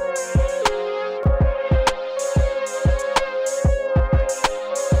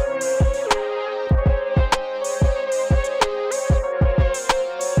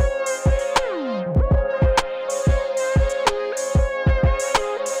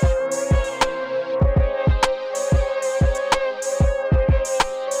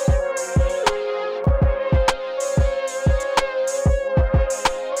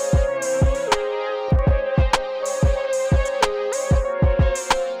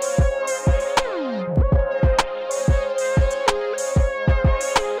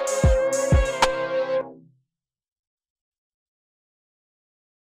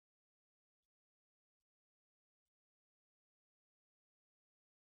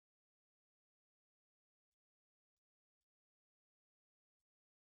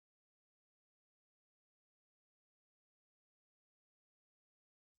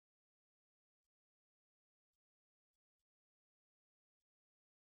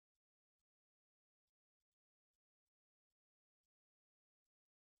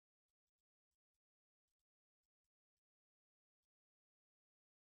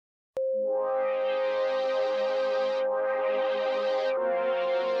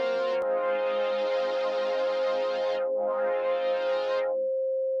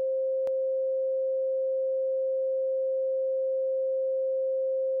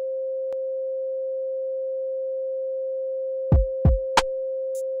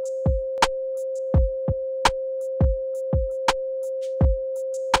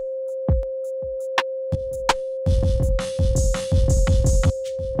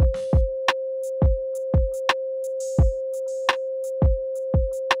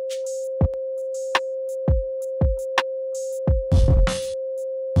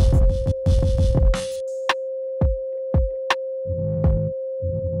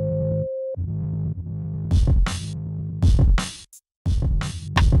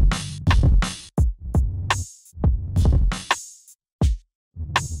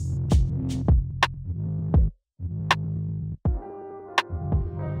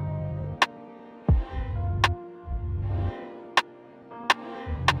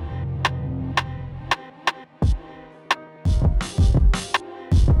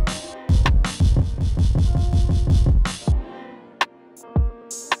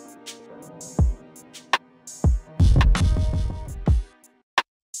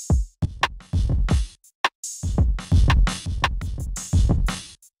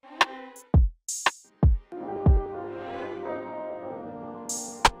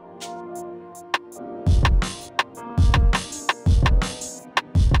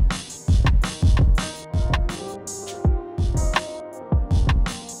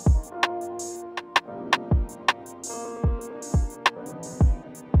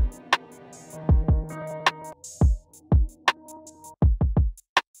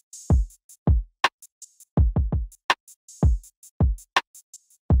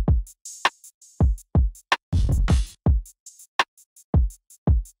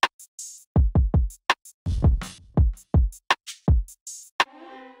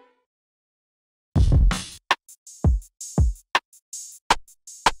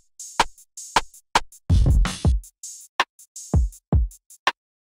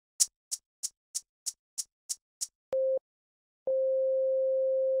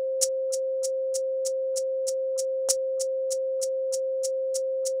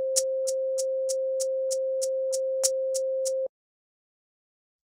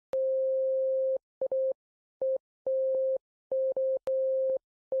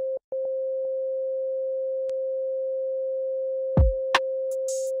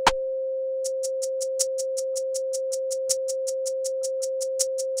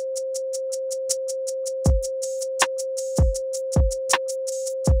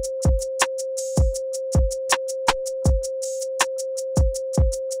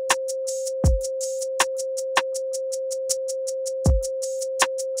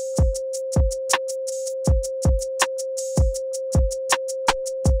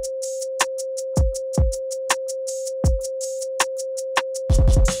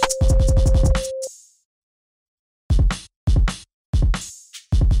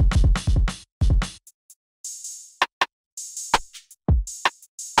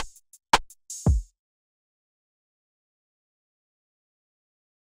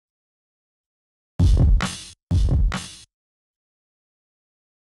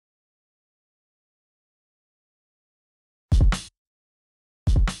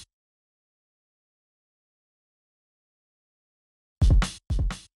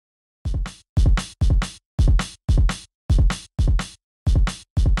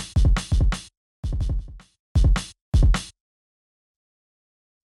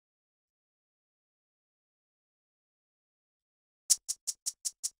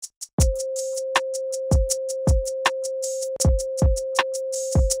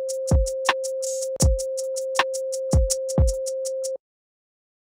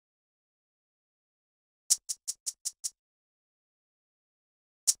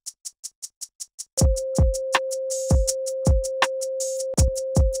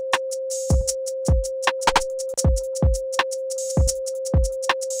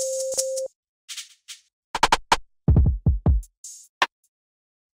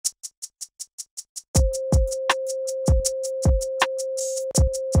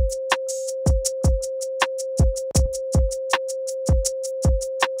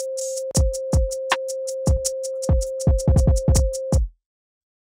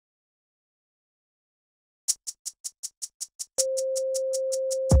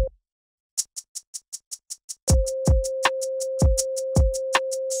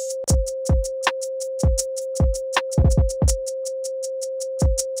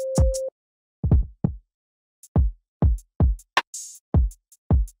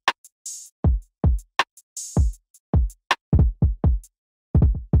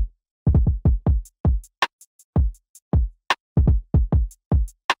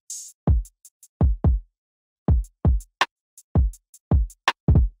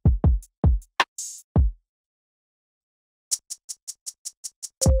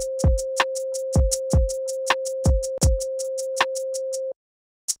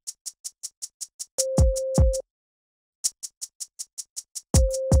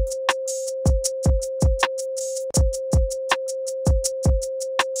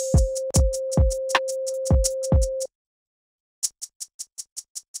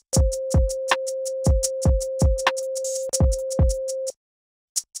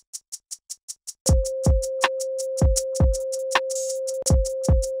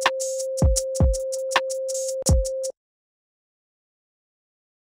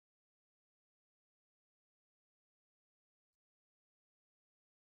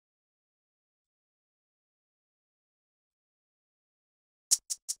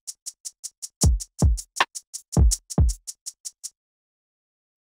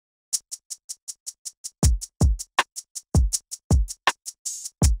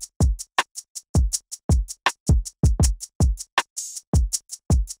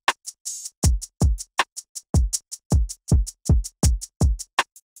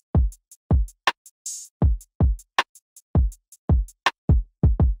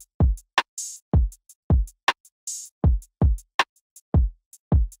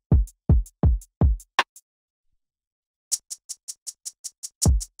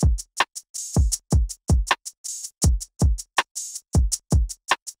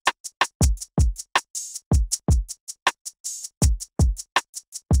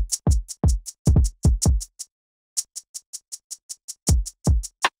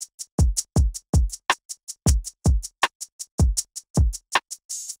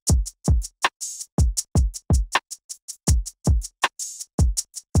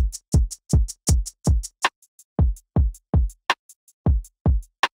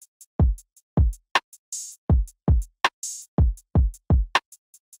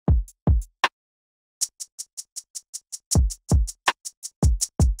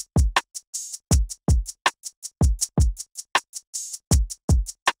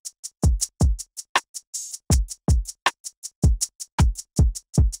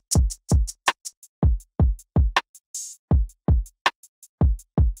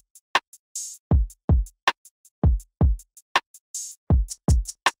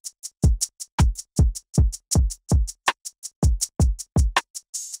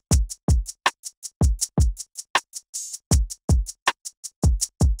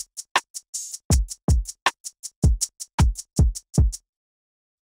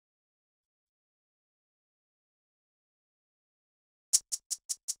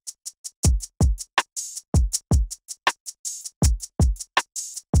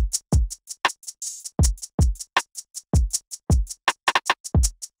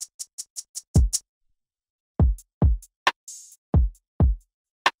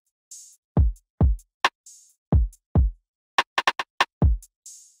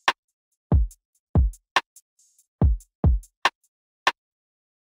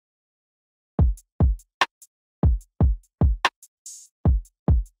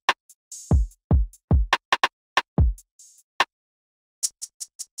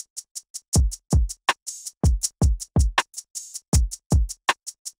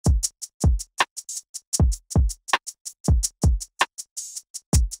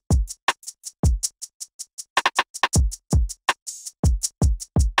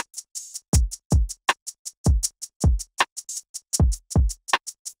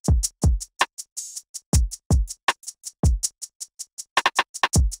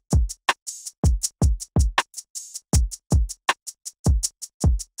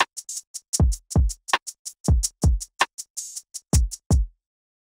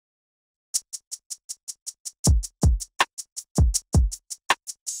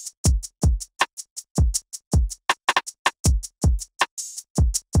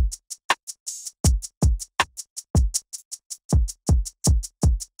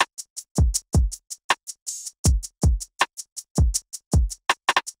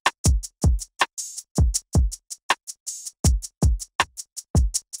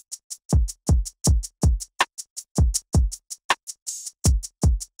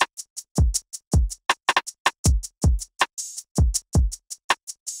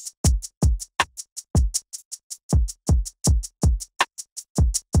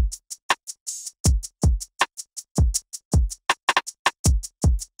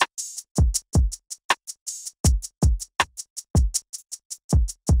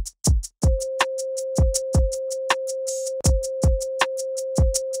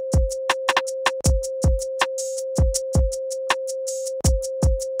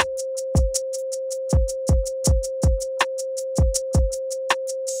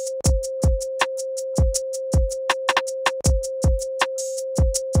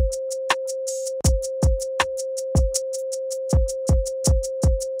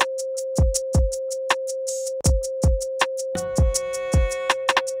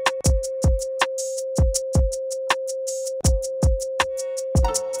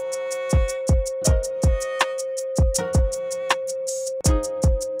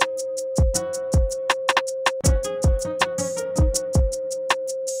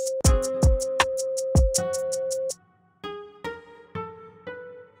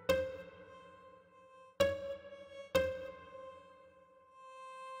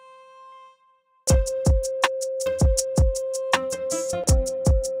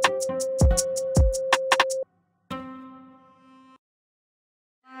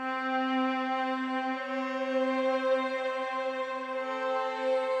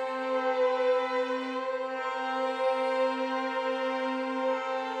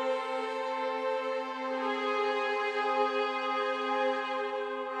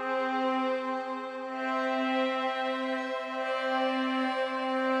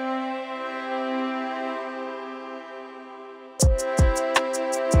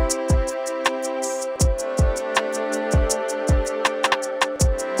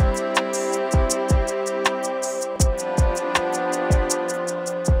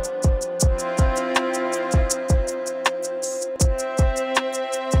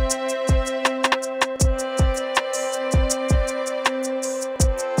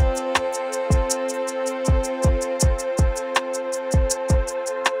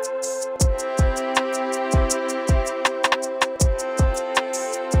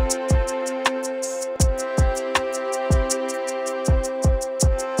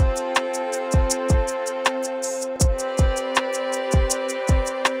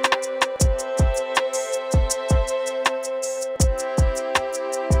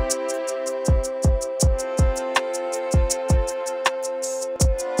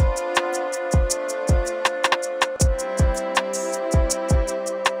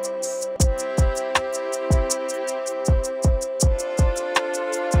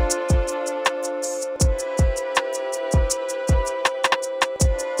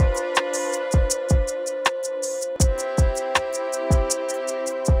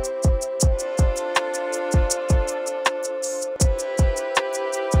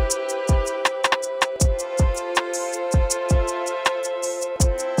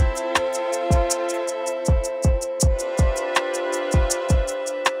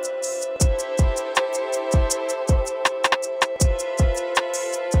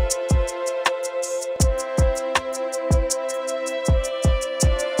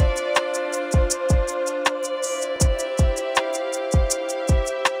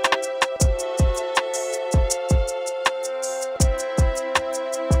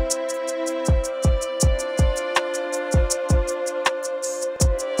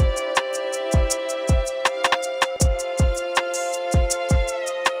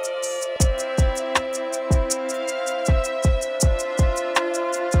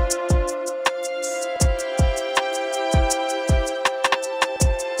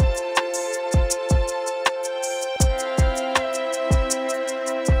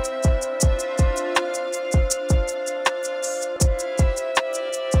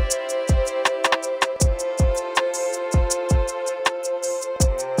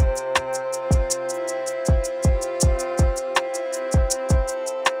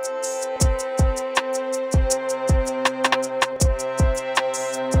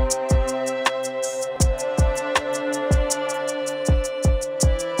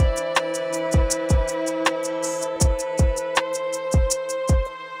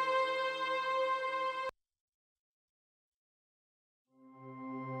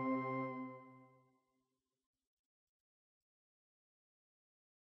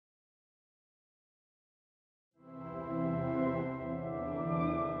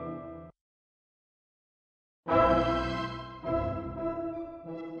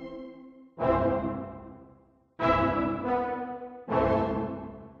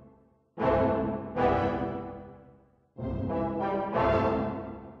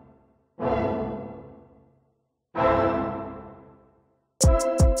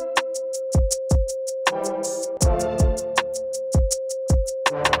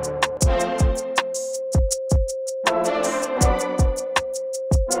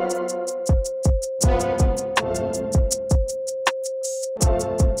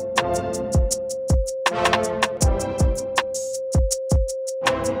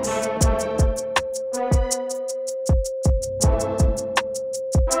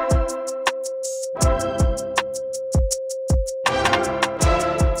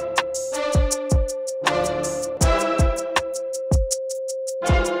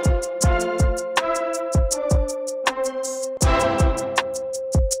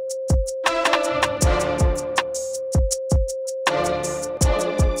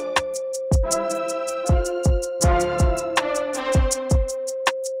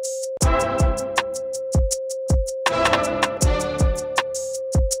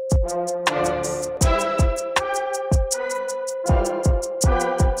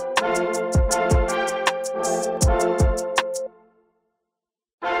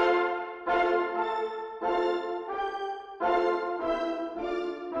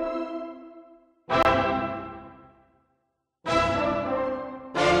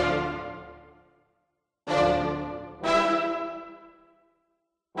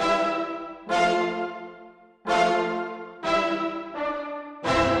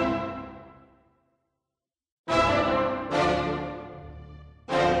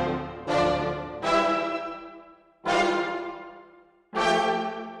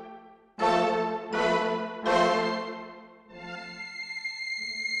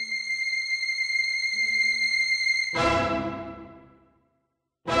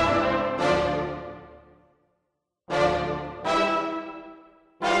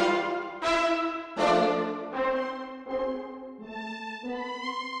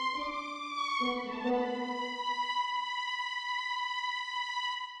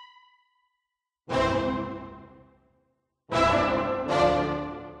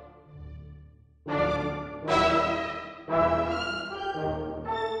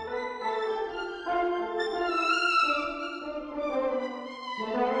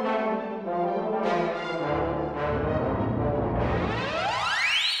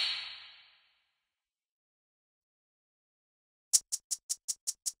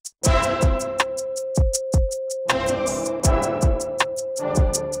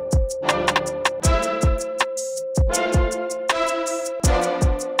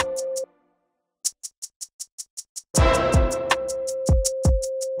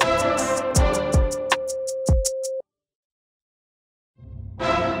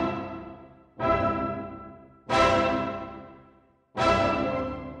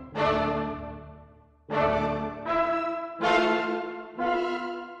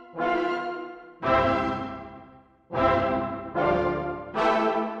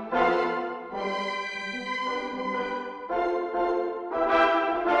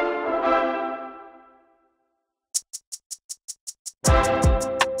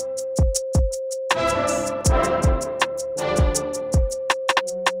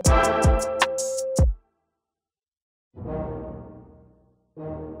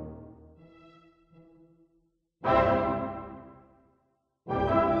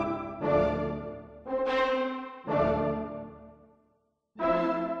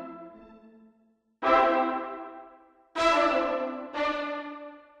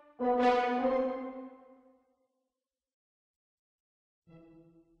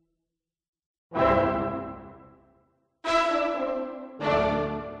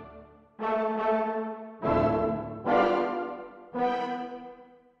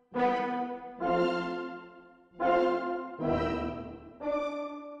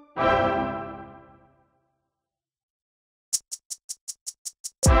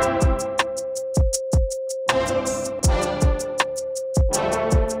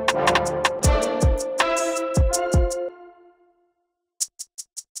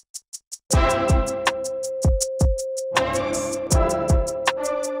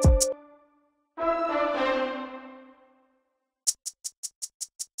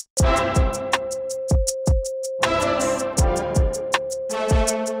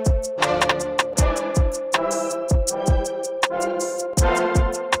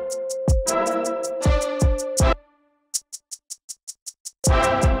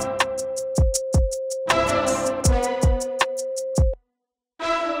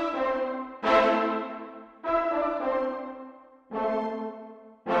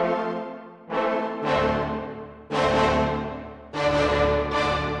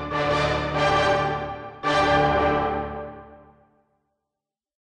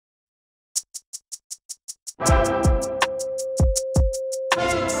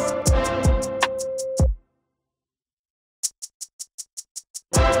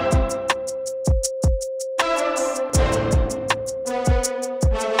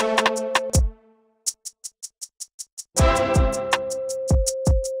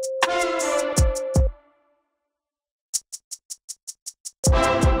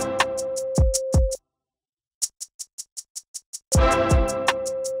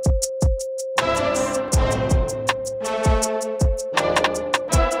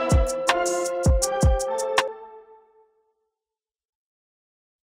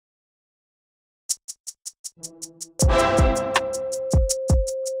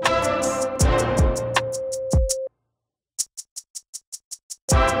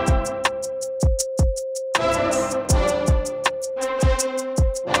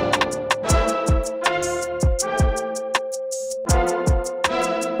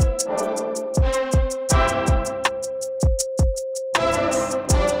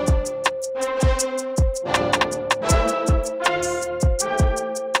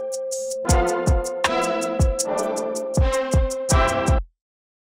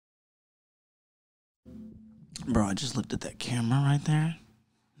 I just looked at that camera right there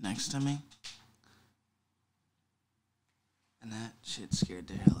next to me. And that shit scared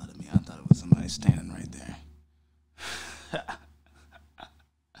the hell out of me. I thought it was somebody standing right there.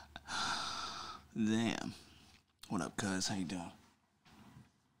 Damn. What up, cuz? How you doing?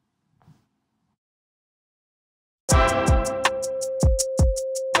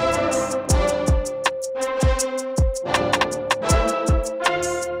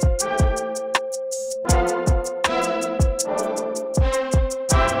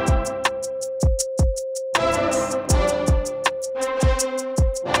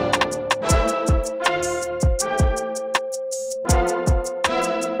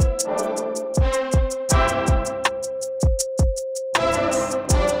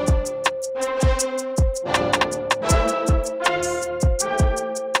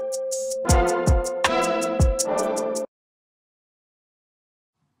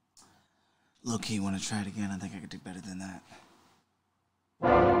 Low-key, want to try it again? I think I could do better than that.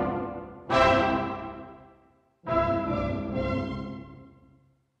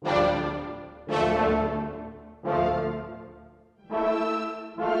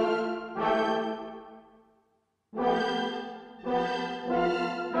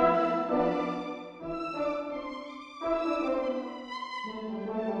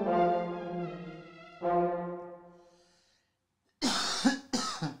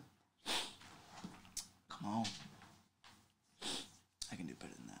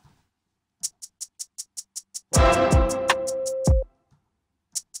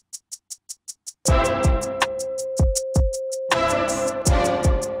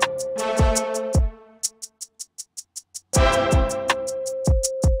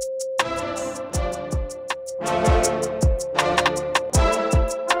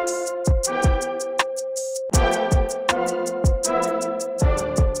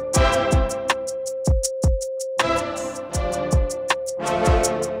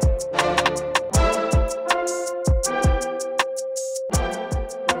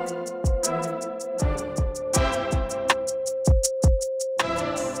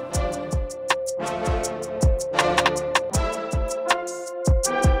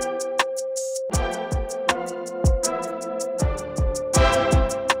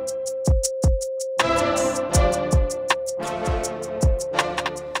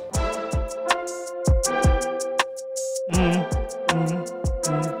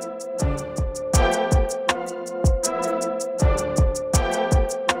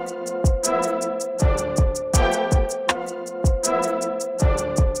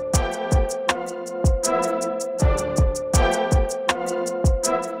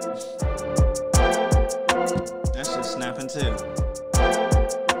 Too.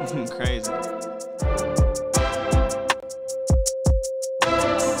 Crazy.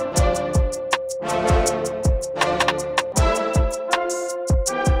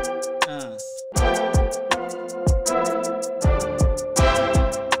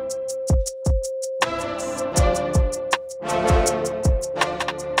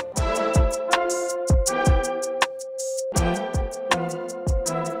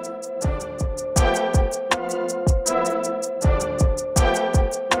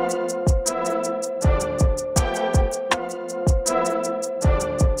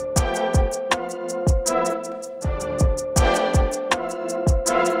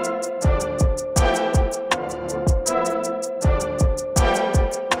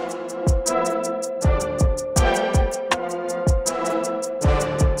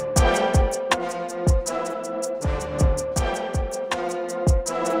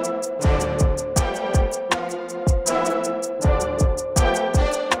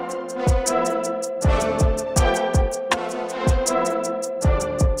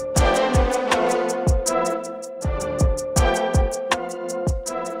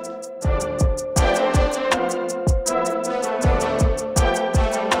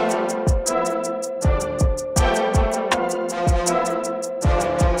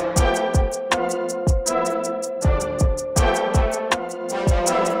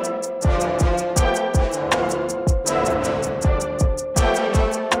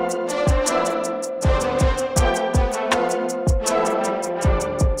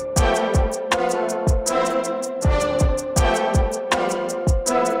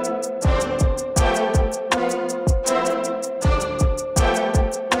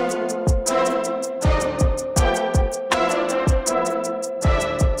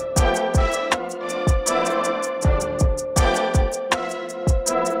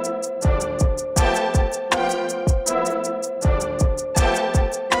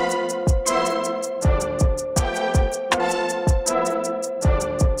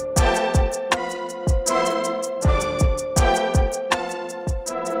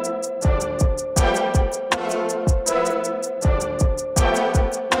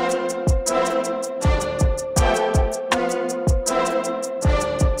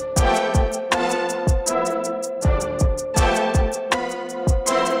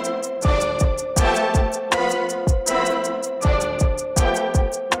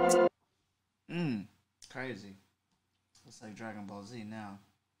 Z now.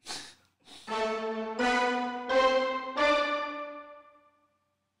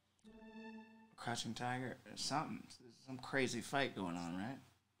 Crouching Tiger or something. There's some crazy fight going on, right?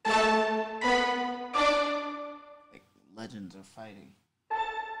 Like legends are fighting.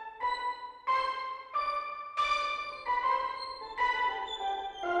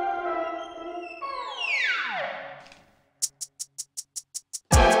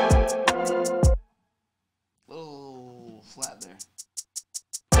 Oh, flat there.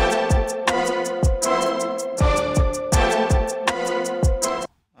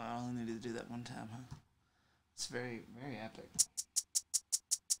 I only needed to do that one time, huh? It's very, very epic.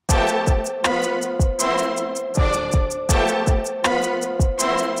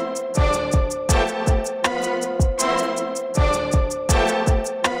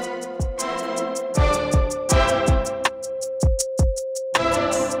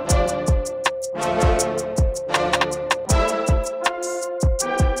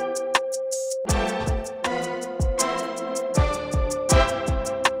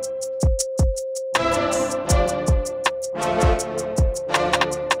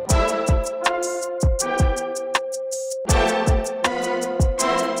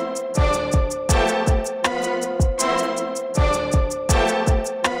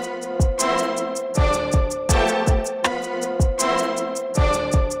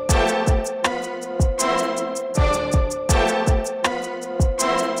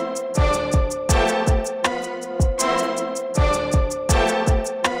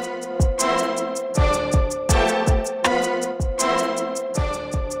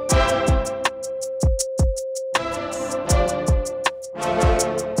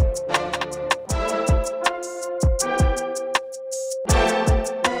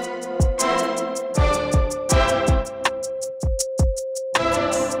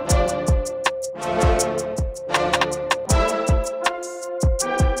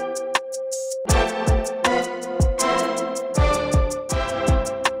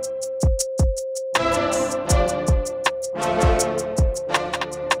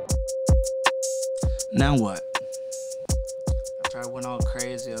 Now what? After I went all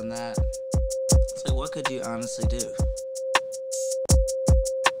crazy on that, it's like, what could you honestly do?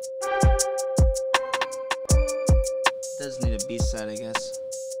 Does need a B-side, I guess.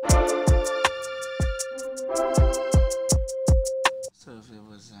 So if it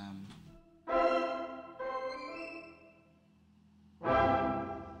was,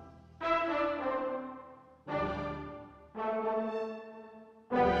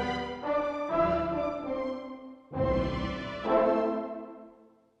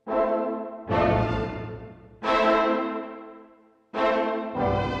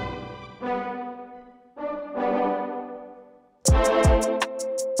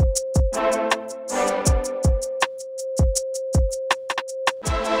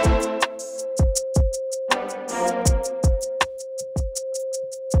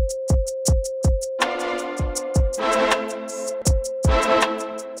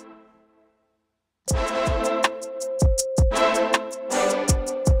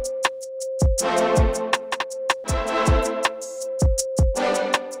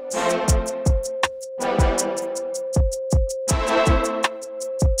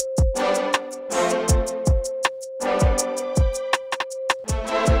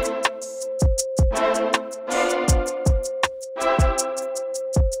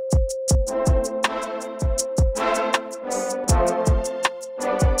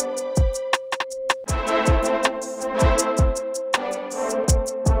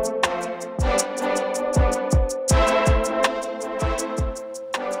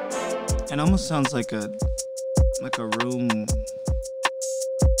 it almost sounds like a room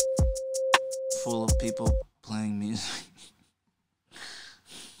full of people playing music.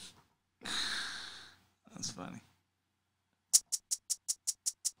 That's funny.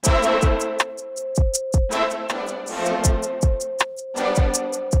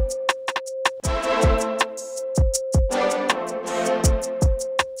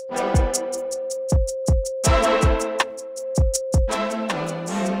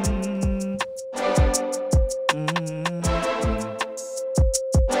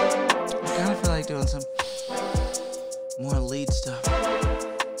 Doing some more lead stuff,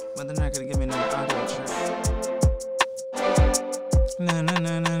 but they're not gonna give me another audio track. No.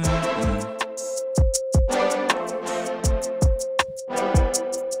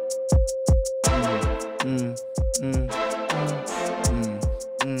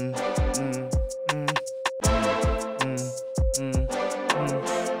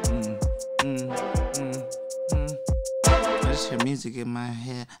 I just hear hear music in my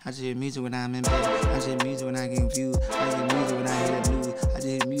head. I just hear music when I'm in bed. I just hear music when I get confused. I just hear music when I hear the blues. I just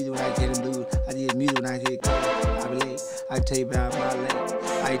hear music when I get the blues. I just hear music when I get cold. I relate. I tell you about my lake.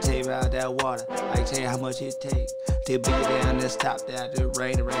 I tell you about that water. I tell you how much it takes to beat it down and stop that. The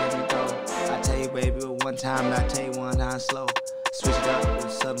rain and go. I tell you, baby, one time and I tell you one time slow. Switch it up with a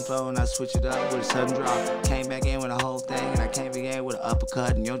sudden flow and I switch it up with a sudden drop. Came back in with the whole thing and I came back in with an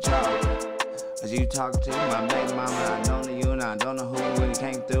uppercut in your jaw. As you talk to my baby mama, I don't know you and I don't know who. When you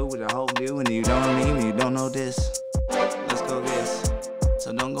came through with a whole view and you don't know me and you don't know this. Let's go this,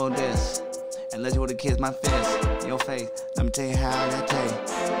 so don't go this. Unless you would've kissed my fist in your face. Let me tell you how that taste.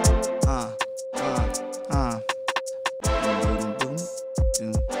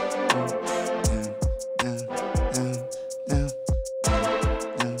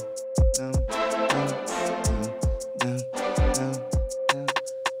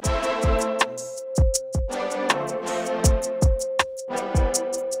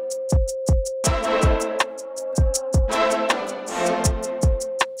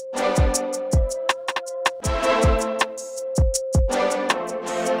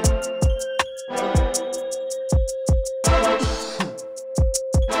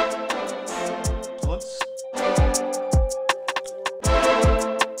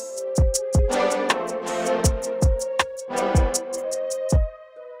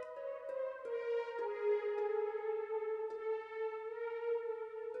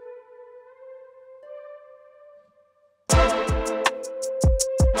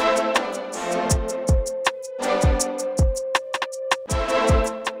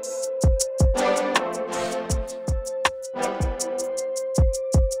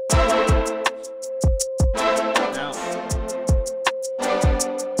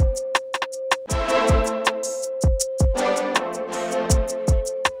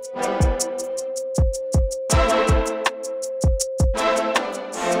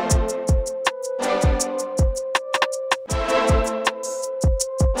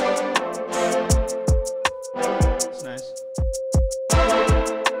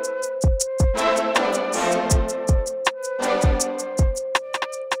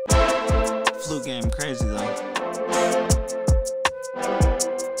 Flute game crazy though.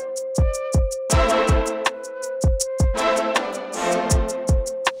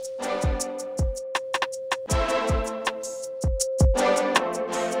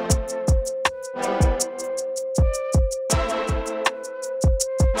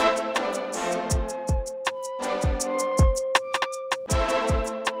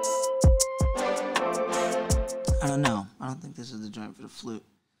 I don't know. I don't think this is the joint for the flute.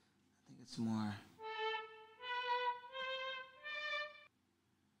 I think it's more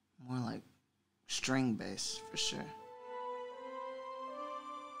like string bass for sure.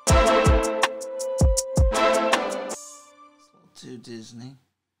 It's a little too Disney.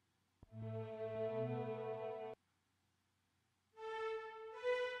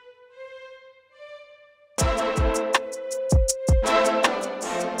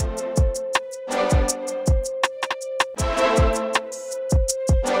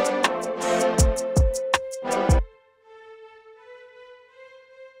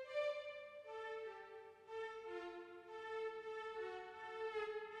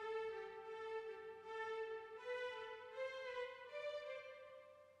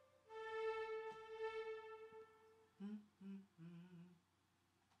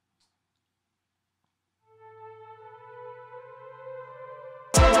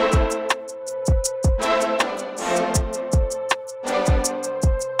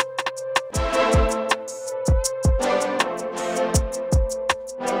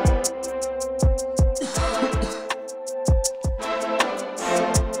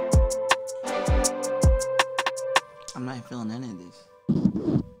 I'm not feeling any of these.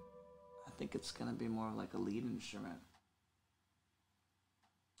 I think it's gonna be more of like a lead instrument.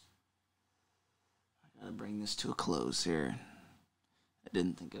 I gotta bring this to a close here. I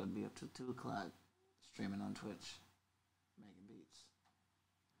didn't think it would be up till 2 o'clock streaming on Twitch, making beats.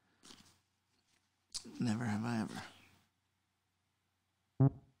 Never have I ever.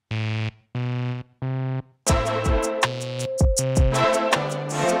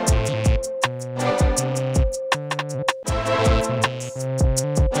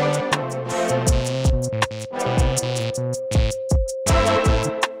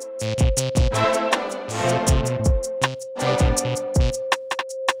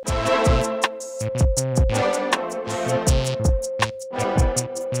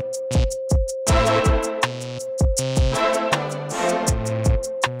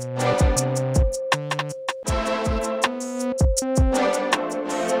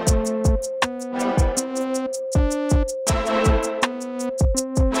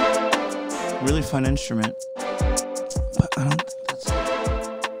 fun instrument, but I don't think that's it.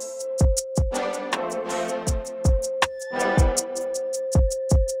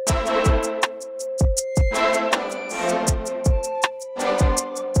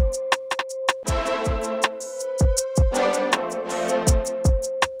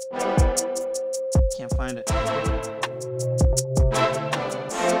 Can't find it.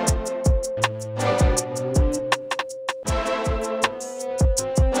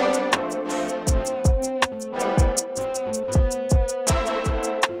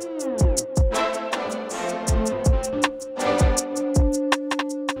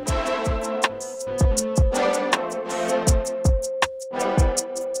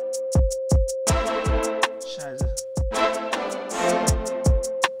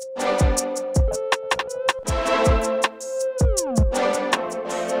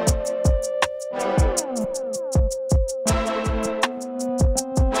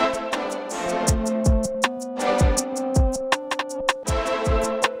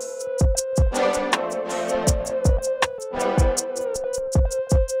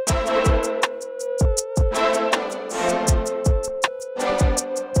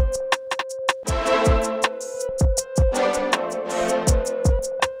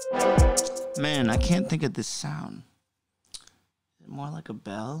 Man, I can't think of this sound. Is it more like a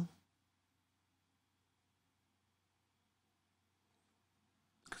bell?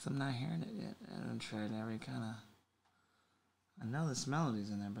 Because I'm not hearing it yet. I'm trying every kind of... I know this melody's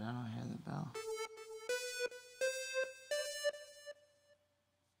in there, but I don't hear the bell.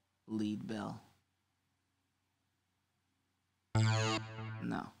 Lead bell.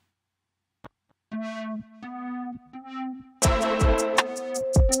 No.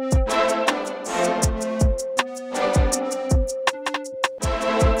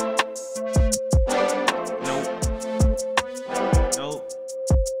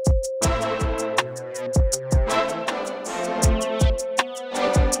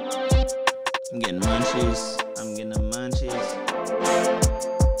 I'm getting the munchies.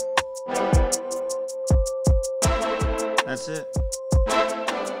 That's it.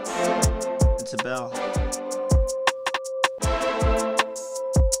 It's a bell.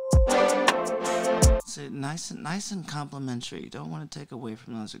 It's nice and complimentary. You don't want to take away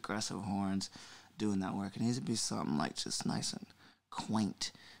from those aggressive horns doing that work. It needs to be something like just nice and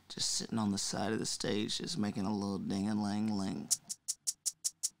quaint. Just sitting on the side of the stage, just making a little ding-a-ling-ling.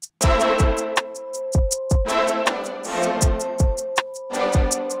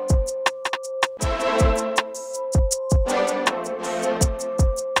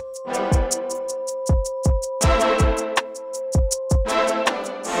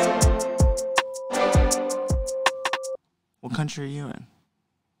 What country are you in?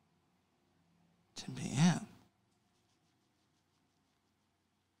 10 p.m.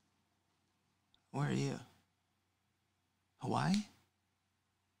 Where are you? Hawaii?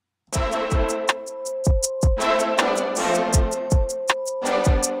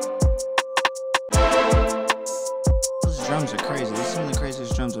 Those drums are crazy. These are some of the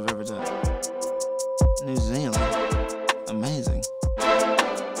craziest drums I've ever done. New Zealand. Amazing.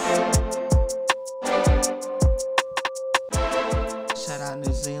 Shout out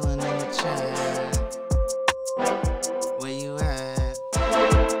New Zealand in the chat. Where you at?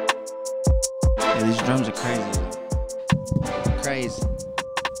 Yeah, these drums are crazy though. Crazy.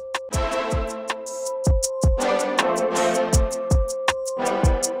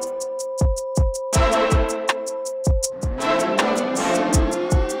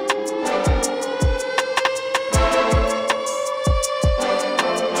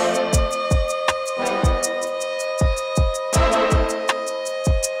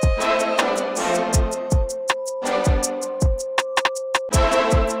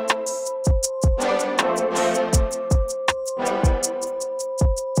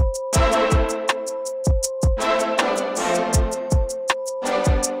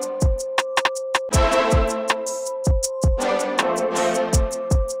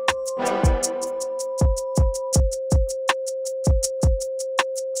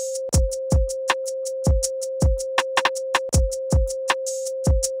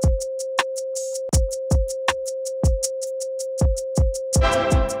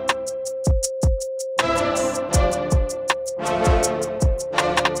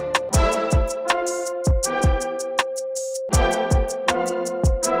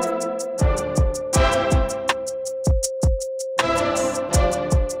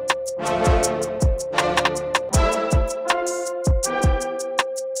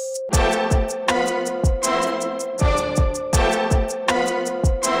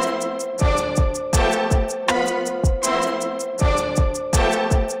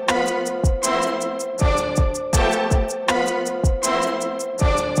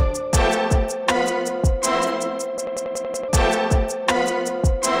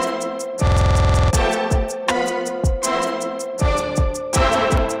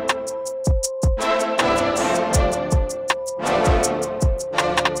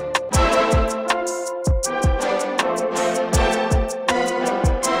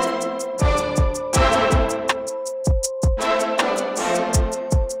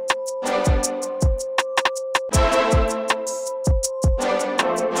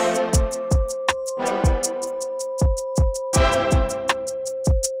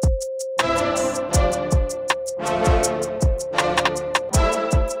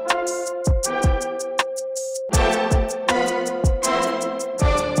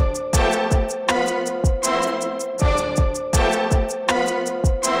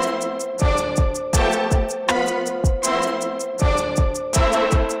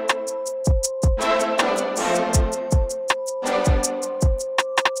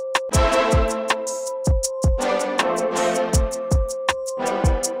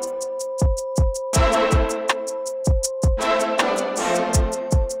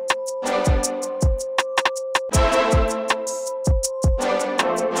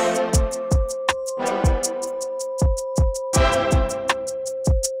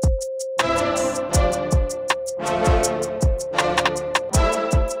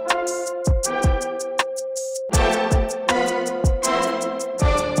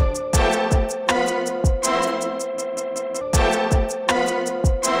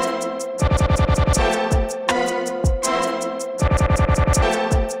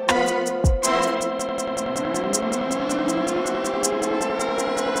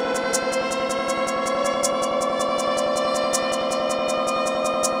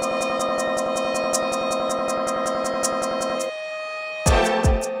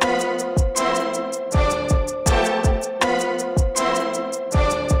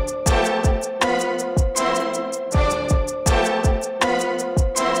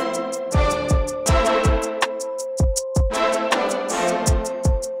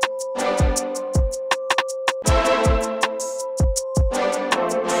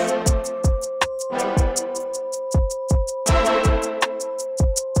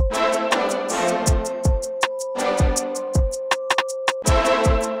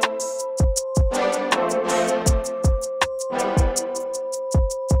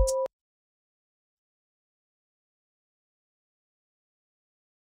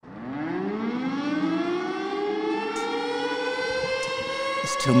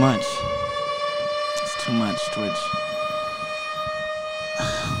 It's too much. It's too much, Twitch.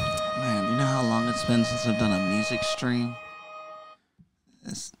 Man, you know how long it's been since I've done a music stream?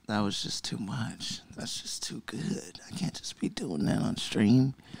 That was just too much. That's just too good. I can't just be doing that on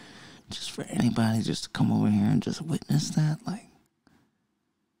stream. Just for anybody just to come over here and just witness that. Like,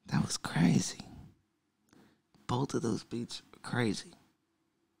 that was crazy. Both of those beats were crazy.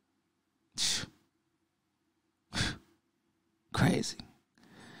 Crazy.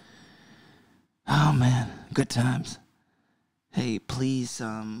 Oh man, good times. Hey, please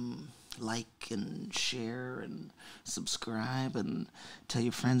like and share and subscribe and tell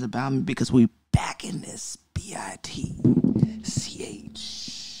your friends about me because we back in this BITCH.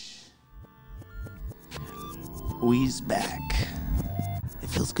 We's back. It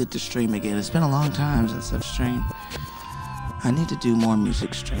feels good to stream again. It's been a long time since I've streamed. I need to do more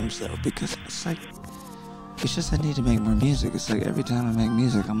music streams though because it's just I need to make more music. It's like every time I make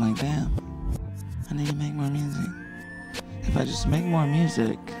music, I'm like, damn, I need to make more music. If I just make more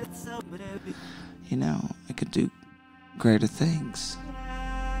music, you know, I could do greater things.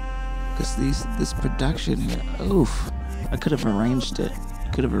 Because this production here, oof, I could have arranged it.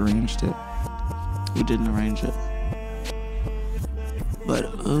 We didn't arrange it. But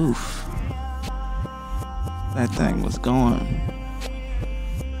oof, that thing was going.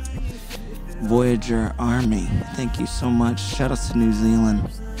 Voyager Army, thank you so much. Shout outs to New Zealand.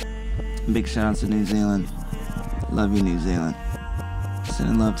 Big shout outs to New Zealand. Love you, New Zealand.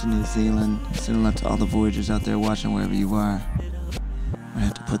 Sending love to New Zealand. Sending love to all the Voyagers out there watching wherever you are. I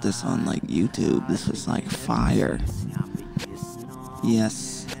have to put this on like YouTube. This was like fire.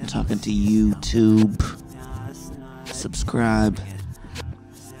 Yes, I'm talking to YouTube. Subscribe.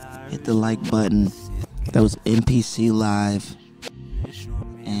 Hit the like button. That was MPC Live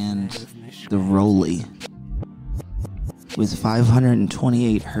and the Roli with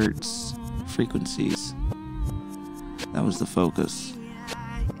 528 hertz frequencies. That was the focus.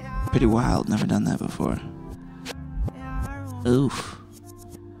 Pretty wild, never done that before. Oof.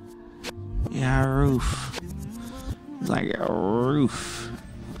 Yeah, roof. It's like a roof.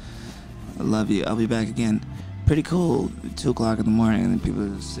 I love you. I'll be back again. Pretty cool. 2 o'clock in the morning and then people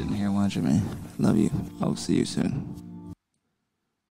are just sitting here watching me. Love you. I'll see you soon.